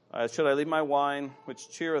 should I leave my wine, which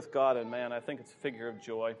cheereth God and man? I think it's a figure of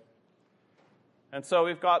joy. And so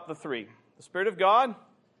we've got the 3. The Spirit of God,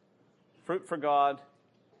 fruit for God,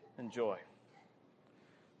 and joy.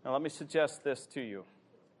 Now let me suggest this to you.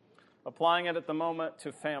 Applying it at the moment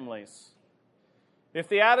to families. If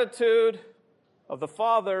the attitude of the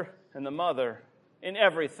father and the mother in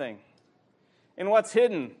everything, in what's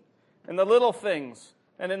hidden, in the little things,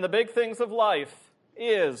 and in the big things of life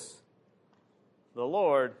is, the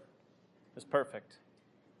Lord is perfect.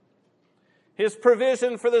 His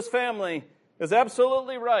provision for this family is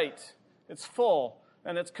absolutely right. It's full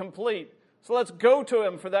and it's complete. So let's go to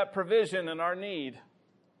Him for that provision and our need.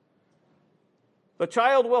 The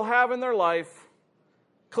child will have in their life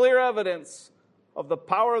clear evidence of the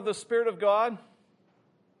power of the Spirit of God,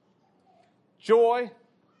 joy,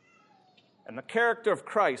 and the character of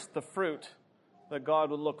Christ, the fruit that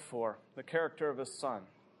God would look for, the character of His Son.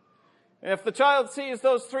 And if the child sees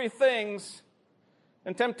those 3 things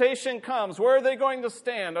and temptation comes, where are they going to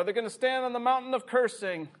stand? Are they going to stand on the mountain of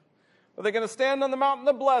cursing? Are they going to stand on the mountain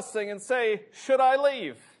of blessing and say, should I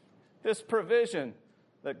leave this provision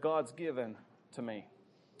that God's given to me?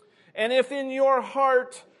 And if in your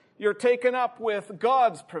heart you're taken up with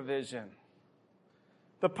God's provision,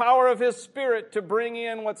 the power of His Spirit to bring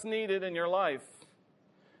in what's needed in your life,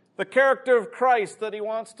 the character of Christ that He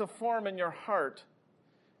wants to form in your heart,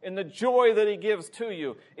 in the joy that He gives to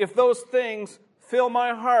you, if those things fill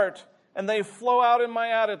my heart and they flow out in my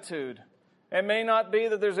attitude, it may not be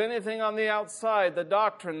that there's anything on the outside, the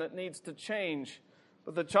doctrine that needs to change,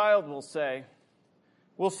 but the child will say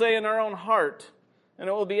in our own heart, and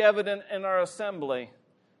it will be evident in our assembly,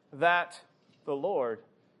 that the Lord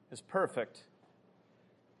is perfect.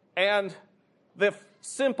 And the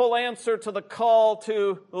simple answer to the call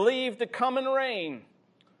to leave, to come and reign,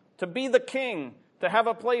 to be the king, to have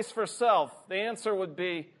a place for self, the answer would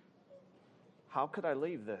be, how could I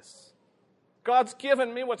leave this? God's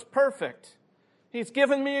given me what's perfect. He's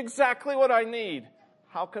given me exactly what I need.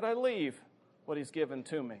 How could I leave what He's given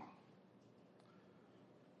to me?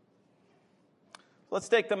 Let's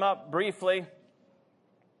take them up briefly.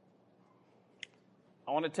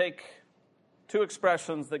 I want to take two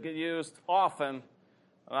expressions that get used often,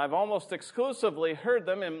 and I've almost exclusively heard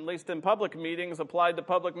them, at least in public meetings, applied to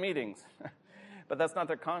public meetings. But that's not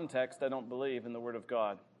their context, I don't believe, in the Word of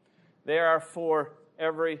God. They are for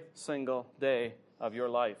every single day of your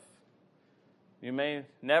life. You may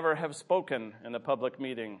never have spoken in a public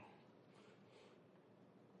meeting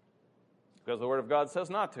because the Word of God says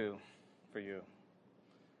not to for you.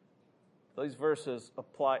 These verses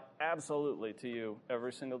apply absolutely to you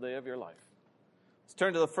every single day of your life. Let's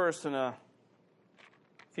turn to the first in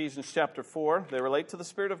Ephesians chapter 4. They relate to the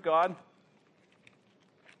Spirit of God.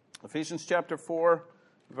 Ephesians chapter 4,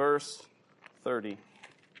 verse 30.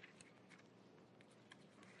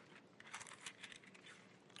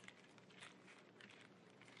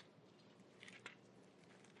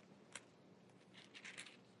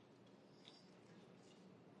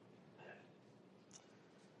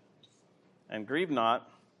 And grieve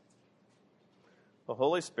not the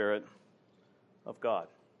Holy Spirit of God.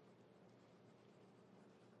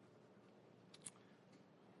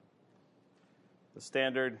 The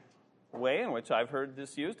standard way in which I've heard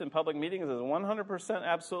this used in public meetings is 100%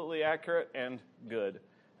 absolutely accurate and good.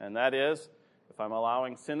 And that is, if I'm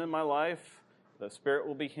allowing sin in my life, the Spirit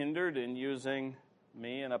will be hindered in using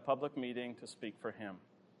me in a public meeting to speak for Him.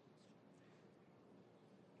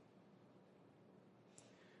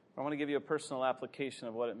 I want to give you a personal application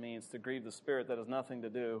of what it means to grieve the Spirit that has nothing to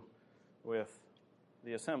do with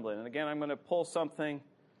the assembly. And again, I'm going to pull something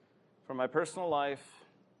from my personal life.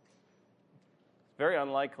 Very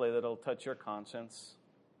unlikely that it'll touch your conscience,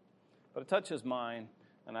 but it touches mine,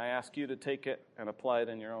 and I ask you to take it and apply it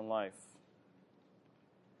in your own life.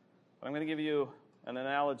 But I'm going to give you an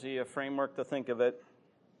analogy, a framework to think of it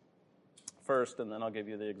first, and then I'll give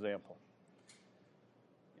you the example.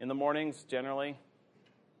 In the mornings, generally,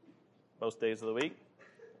 most days of the week,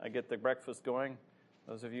 I get the breakfast going.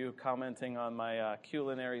 Those of you commenting on my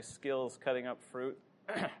culinary skills cutting up fruit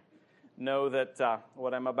know that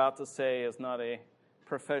what I'm about to say is not a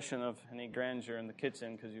profession of any grandeur in the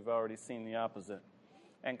kitchen, because you've already seen the opposite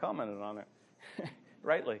and commented on it,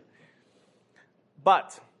 rightly.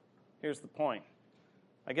 But here's the point.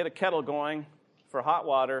 I get a kettle going for hot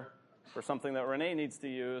water for something that Renee needs to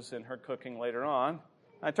use in her cooking later on.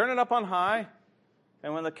 I turn it up on high,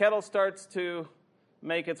 and when the kettle starts to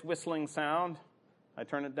make its whistling sound, I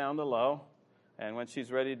turn it down to low. And when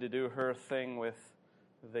she's ready to do her thing with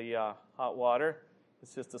the hot water,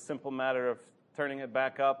 it's just a simple matter of turning it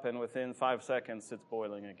back up, and within 5 seconds, it's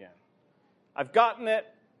boiling again. I've gotten it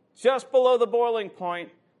just below the boiling point,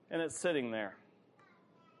 and it's sitting there.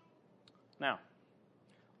 Now,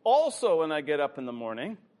 also when I get up in the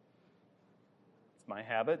morning, it's my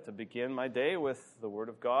habit to begin my day with the Word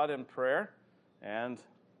of God and prayer, and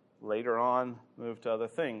later on move to other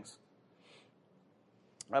things.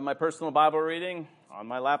 I have my personal Bible reading on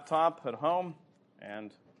my laptop at home,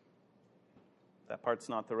 and that part's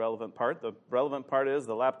not the relevant part. The relevant part is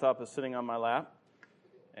the laptop is sitting on my lap,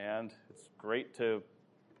 and it's great to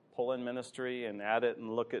pull in ministry and add it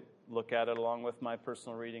and look at it along with my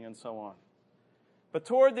personal reading and so on. But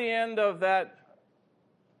toward the end of that,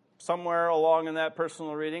 somewhere along in that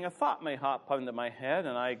personal reading, a thought may hop into my head,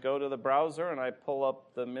 and I go to the browser and I pull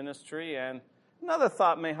up the ministry, and another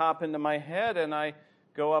thought may hop into my head, and I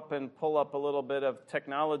go up and pull up a little bit of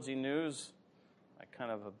technology news. I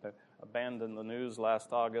kind of abandoned the news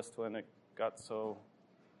last August when it got so,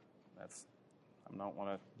 I don't want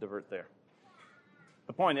to divert there.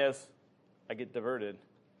 The point is, I get diverted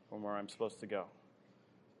from where I'm supposed to go.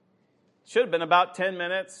 Should have been about 10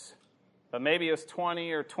 minutes, but maybe it was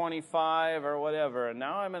 20 or 25 or whatever, and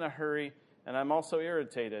now I'm in a hurry, and I'm also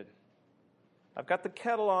irritated. I've got the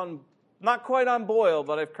kettle on, not quite on boil,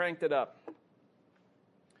 but I've cranked it up.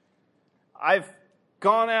 I've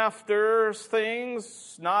gone after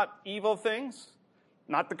things, not evil things,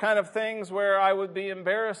 Not the kind of things where I would be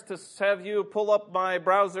embarrassed to have you pull up my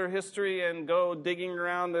browser history and go digging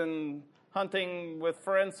around and hunting with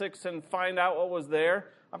forensics and find out what was there.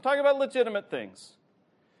 I'm talking about legitimate things.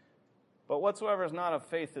 But whatsoever is not of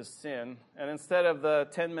faith is sin. And instead of the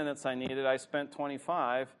 10 minutes I needed, I spent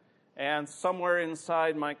 25. And somewhere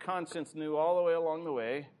inside my conscience knew all the way along the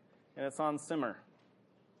way, and it's on simmer.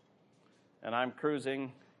 And I'm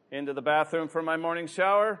cruising into the bathroom for my morning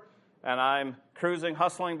shower, and I'm cruising,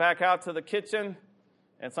 hustling back out to the kitchen,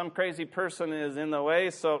 and some crazy person is in the way,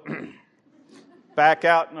 so back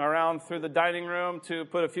out and around through the dining room to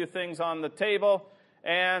put a few things on the table,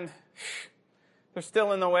 and they're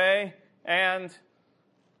still in the way, and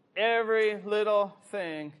every little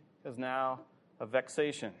thing is now a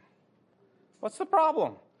vexation. What's the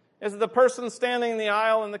problem? Is it the person standing in the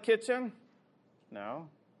aisle in the kitchen? No.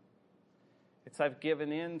 It's I've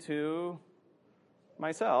given in to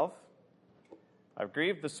myself. I've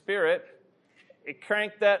grieved the Spirit. It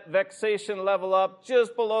cranked that vexation level up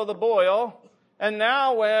just below the boil. And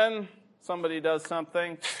now when somebody does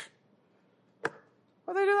something,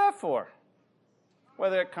 what do they do that for?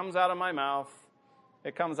 Whether it comes out of my mouth,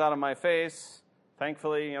 it comes out of my face.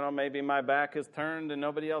 Thankfully, maybe my back is turned and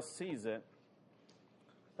nobody else sees it.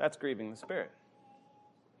 That's grieving the Spirit.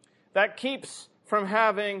 That keeps from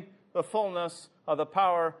having the fullness of the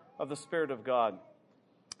power of the Spirit of God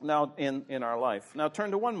now in our life. Now turn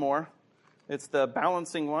to one more. It's the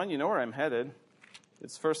balancing one. You know where I'm headed.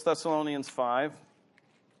 It's 1 Thessalonians 5.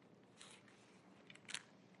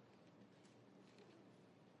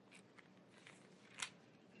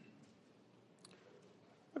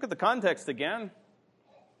 Look at the context again.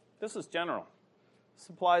 This is general. This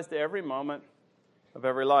applies to every moment of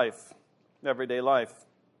every life, everyday life.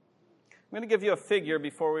 I'm going to give you a figure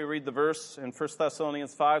before we read the verse in 1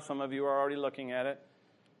 Thessalonians 5. Some of you are already looking at it.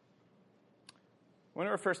 When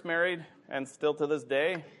we were first married, and still to this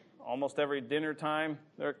day, almost every dinner time,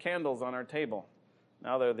 there are candles on our table.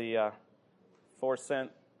 Now they're the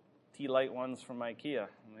 4-cent tea light ones from IKEA.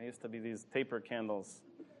 And they used to be these taper candles.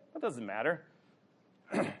 That doesn't matter.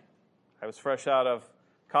 I was fresh out of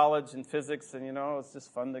college in physics, and it's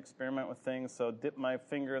just fun to experiment with things. So dip my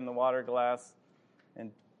finger in the water glass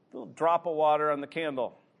and a little drop of water on the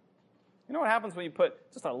candle. You know what happens when you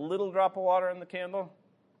put just a little drop of water in the candle?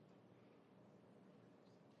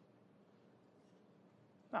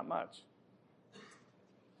 Not much.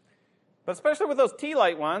 But especially with those tea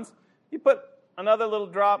light ones, you put another little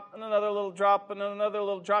drop and another little drop and another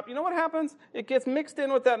little drop. You know what happens? It gets mixed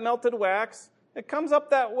in with that melted wax. It comes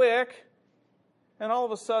up that wick. And all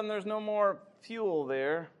of a sudden, there's no more fuel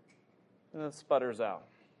there, and it sputters out.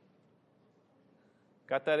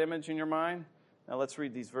 Got that image in your mind? Now let's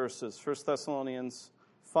read these verses. 1 Thessalonians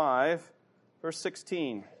 5, verse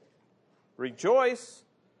 16. Rejoice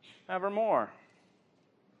evermore.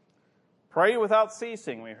 Pray without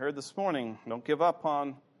ceasing. We heard this morning, don't give up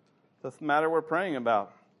on the matter we're praying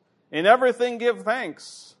about. In everything give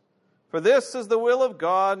thanks, for this is the will of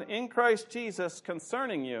God in Christ Jesus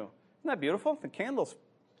concerning you. Isn't that beautiful? The candle's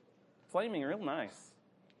flaming real nice.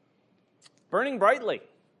 Burning brightly.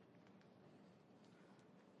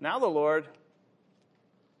 Now the Lord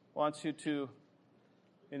wants you to,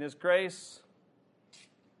 in His grace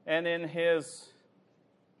and in His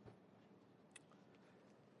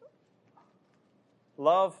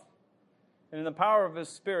love and in the power of His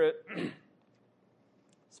Spirit,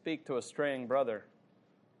 speak to a straying brother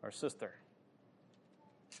or sister.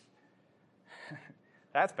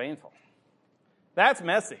 That's painful. That's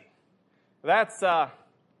messy.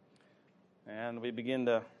 And we begin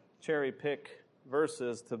to cherry pick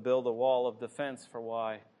verses to build a wall of defense for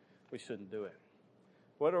why we shouldn't do it.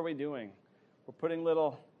 What are we doing? We're putting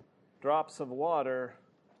little drops of water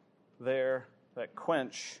there that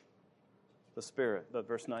quench the Spirit. That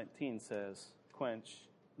verse 19 says, quench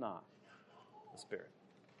not the Spirit.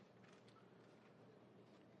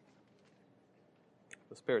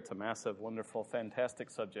 The Spirit's a massive, wonderful, fantastic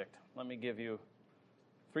subject. Let me give you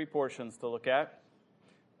 3 portions to look at,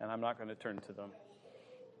 and I'm not going to turn to them.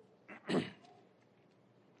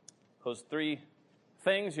 Those 3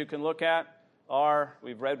 things you can look at are,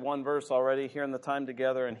 we've read one verse already here in the time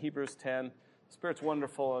together in Hebrews 10. The Spirit's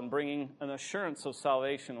wonderful in bringing an assurance of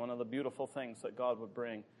salvation, one of the beautiful things that God would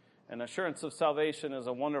bring. And assurance of salvation is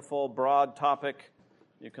a wonderful, broad topic.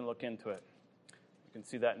 You can look into it. You can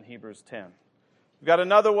see that in Hebrews 10. We've got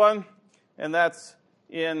another one, and that's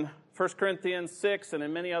in 1 Corinthians 6 and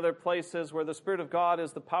in many other places where the Spirit of God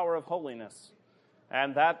is the power of holiness.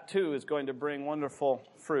 And that, too, is going to bring wonderful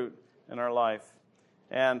fruit in our life.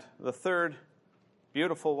 And the third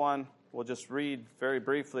beautiful one, we'll just read very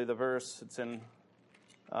briefly the verse. It's in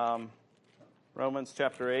Romans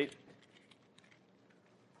chapter 8.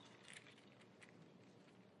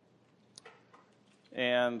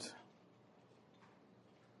 And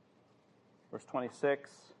verse 26.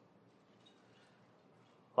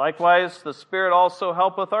 Likewise, the Spirit also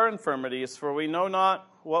helpeth our infirmities, for we know not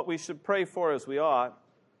what we should pray for as we ought,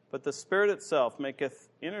 but the Spirit itself maketh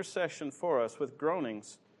intercession for us with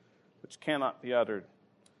groanings which cannot be uttered.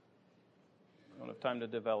 I don't have time to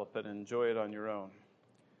develop it and enjoy it on your own.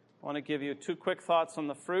 I want to give you 2 quick thoughts on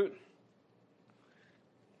the fruit.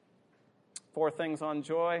 4 things on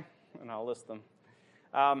joy, and I'll list them.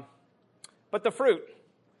 But the fruit,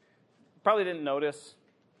 probably didn't notice,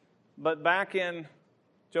 but back in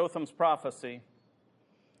Jotham's prophecy,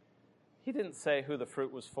 he didn't say who the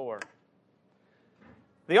fruit was for.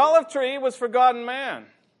 The olive tree was for God and man.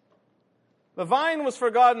 The vine was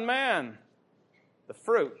for God and man. The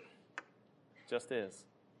fruit just is.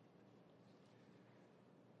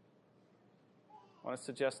 I want to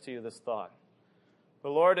suggest to you this thought. The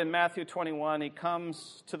Lord in Matthew 21, he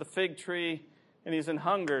comes to the fig tree and he's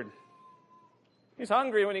hungered. He's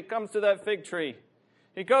hungry when he comes to that fig tree.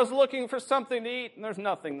 He goes looking for something to eat and there's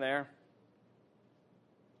nothing there.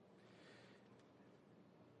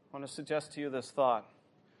 I want to suggest to you this thought.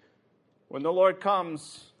 When the Lord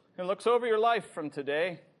comes and looks over your life from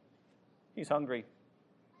today, he's hungry.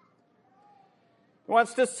 He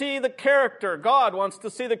wants to see the character. God wants to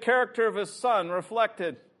see the character of his Son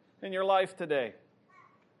reflected in your life today.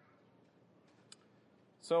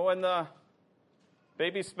 So when the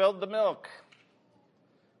baby spilled the milk,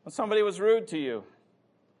 when somebody was rude to you,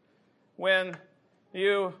 when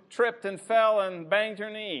you tripped and fell and banged your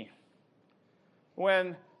knee,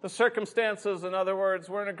 when the circumstances, in other words,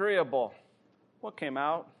 weren't agreeable, what came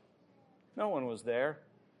out? No one was there.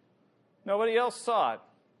 Nobody else saw it.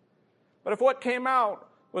 But if what came out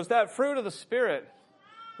was that fruit of the Spirit,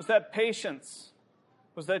 was that patience,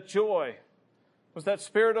 was that joy, was that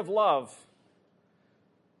spirit of love,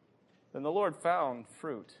 then the Lord found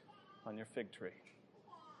fruit on your fig tree.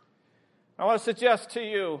 I want to suggest to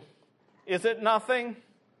you, is it nothing?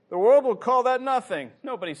 The world will call that nothing.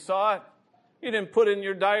 Nobody saw it. You didn't put it in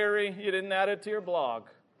your diary. You didn't add it to your blog.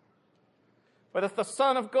 But if the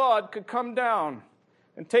Son of God could come down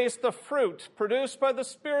and taste the fruit produced by the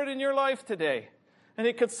Spirit in your life today, and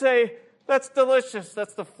he could say, that's delicious.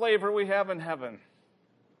 That's the flavor we have in heaven.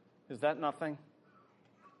 Is that nothing?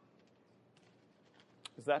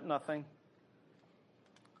 Is that nothing?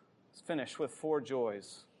 Let's finish with 4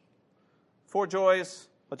 joys. 4 joys.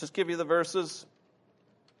 I'll just give you the verses.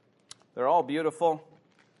 They're all beautiful.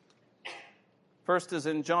 First is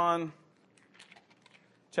in John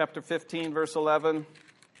chapter 15, verse 11.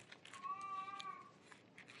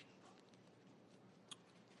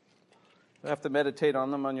 You have to meditate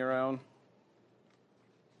on them on your own.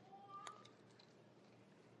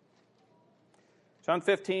 John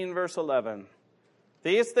 15, verse 11.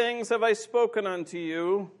 These things have I spoken unto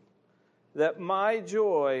you, that my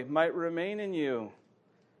joy might remain in you,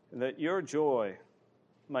 and that your joy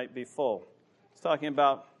might be full. It's talking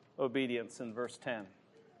about obedience in verse 10.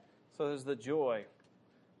 So there's the joy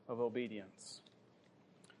of obedience.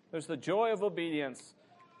 There's the joy of obedience.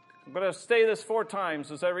 I'm going to say this 4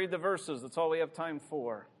 times as I read the verses. That's all we have time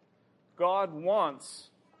for. God wants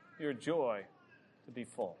your joy to be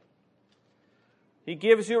full. He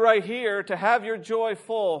gives you right here to have your joy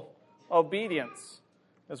full. Obedience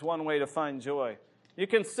is one way to find joy. You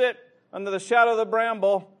can sit under the shadow of the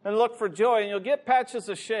bramble and look for joy, and you'll get patches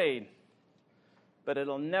of shade, but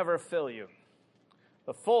it'll never fill you.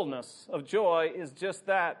 The fullness of joy is just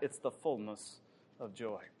that. It's the fullness of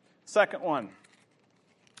joy. Second one,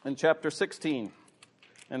 in chapter 16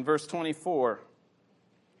 and verse 24.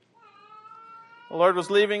 The Lord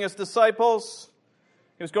was leaving his disciples.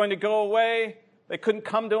 He was going to go away. They couldn't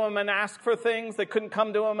come to him and ask for things. They couldn't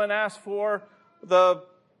come to him and ask for the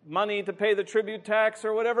money to pay the tribute tax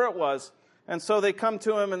or whatever it was. And so they come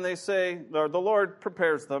to him and they say, the Lord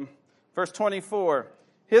prepares them. Verse 24,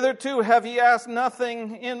 hitherto have ye asked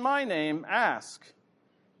nothing in my name. Ask,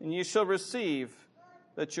 and ye shall receive,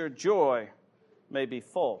 that your joy may be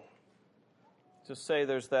full. Just say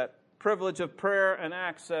there's that privilege of prayer and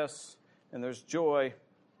access, and there's joy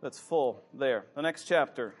that's full there. The next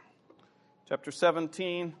chapter, chapter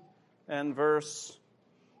 17 and verse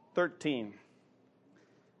 13.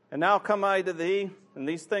 And now come I to thee, and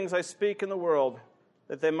these things I speak in the world,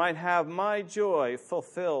 that they might have my joy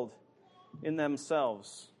fulfilled in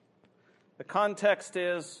themselves. The context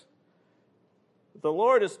is the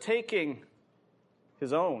Lord is taking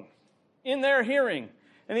his own in their hearing,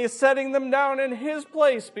 And He's setting them down in His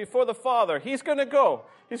place before the Father. He's going to go.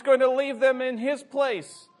 He's going to leave them in His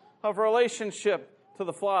place of relationship to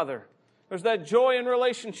the Father. There's that joy in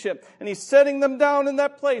relationship. And He's setting them down in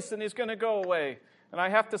that place, and He's going to go away. And I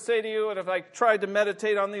have to say to you, and if I tried to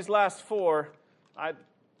meditate on these last four,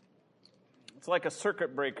 it's like a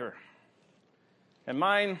circuit breaker. And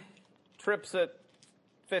mine trips at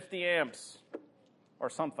 50 amps or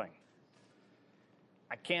something.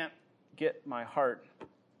 I can't get my heart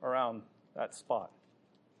around that spot.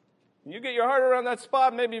 When you get your heart around that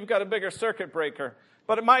spot, maybe you've got a bigger circuit breaker.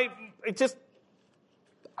 But I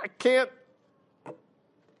can't.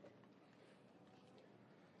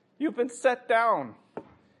 You've been set down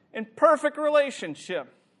in perfect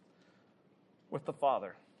relationship with the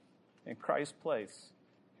Father in Christ's place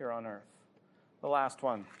here on earth. The last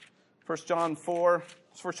one, 1 John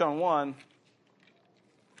 1,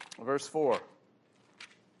 verse 4.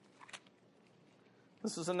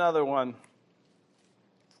 This is another one.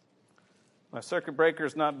 My circuit breaker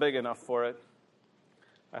is not big enough for it.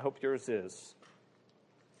 I hope yours is.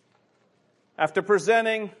 After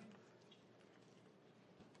presenting,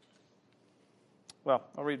 I'll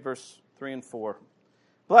read verse 3 and 4.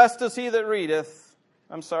 Blessed is he that readeth.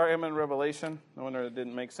 I'm sorry, I'm in Revelation. No wonder it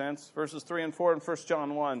didn't make sense. Verses 3 and 4 in 1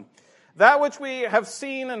 John 1. That which we have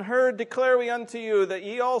seen and heard declare we unto you, that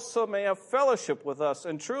ye also may have fellowship with us.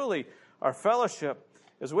 And truly, our fellowship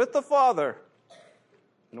is with the Father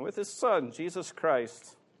and with His Son, Jesus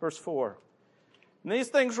Christ. Verse 4. And these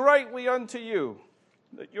things write we unto you,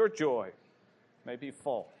 that your joy may be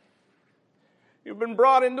full. You've been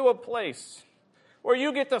brought into a place where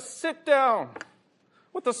you get to sit down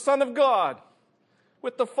with the Son of God,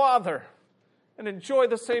 with the Father, and enjoy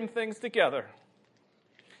the same things together.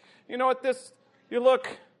 You know, you look,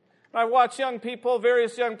 I watch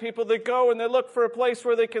various young people, they go and they look for a place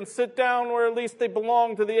where they can sit down, where at least they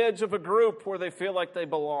belong to the edge of a group where they feel like they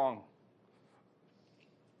belong.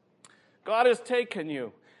 God has taken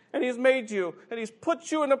you, and He's made you, and He's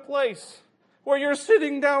put you in a place where you're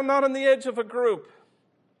sitting down not on the edge of a group,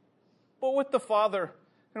 but with the Father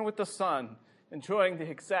and with the Son, enjoying the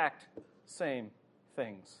exact same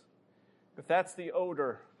things. If that's the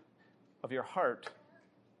odor of your heart,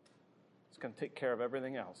 it's going to take care of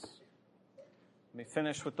everything else. Let me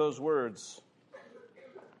finish with those words.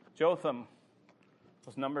 Jotham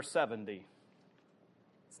was number 70.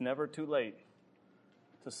 It's never too late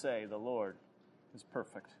to say the Lord is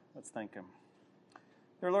perfect. Let's thank Him.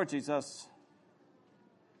 Dear Lord Jesus,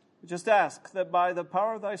 we just ask that by the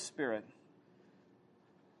power of Thy Spirit,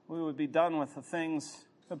 we would be done with the things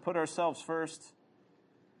that put ourselves first,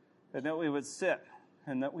 and that we would sit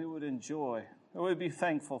and that we would enjoy, that we would be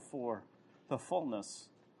thankful for the fullness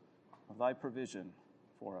of Thy provision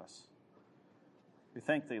for us. We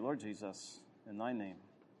thank Thee, Lord Jesus, in Thy name.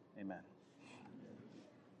 Amen.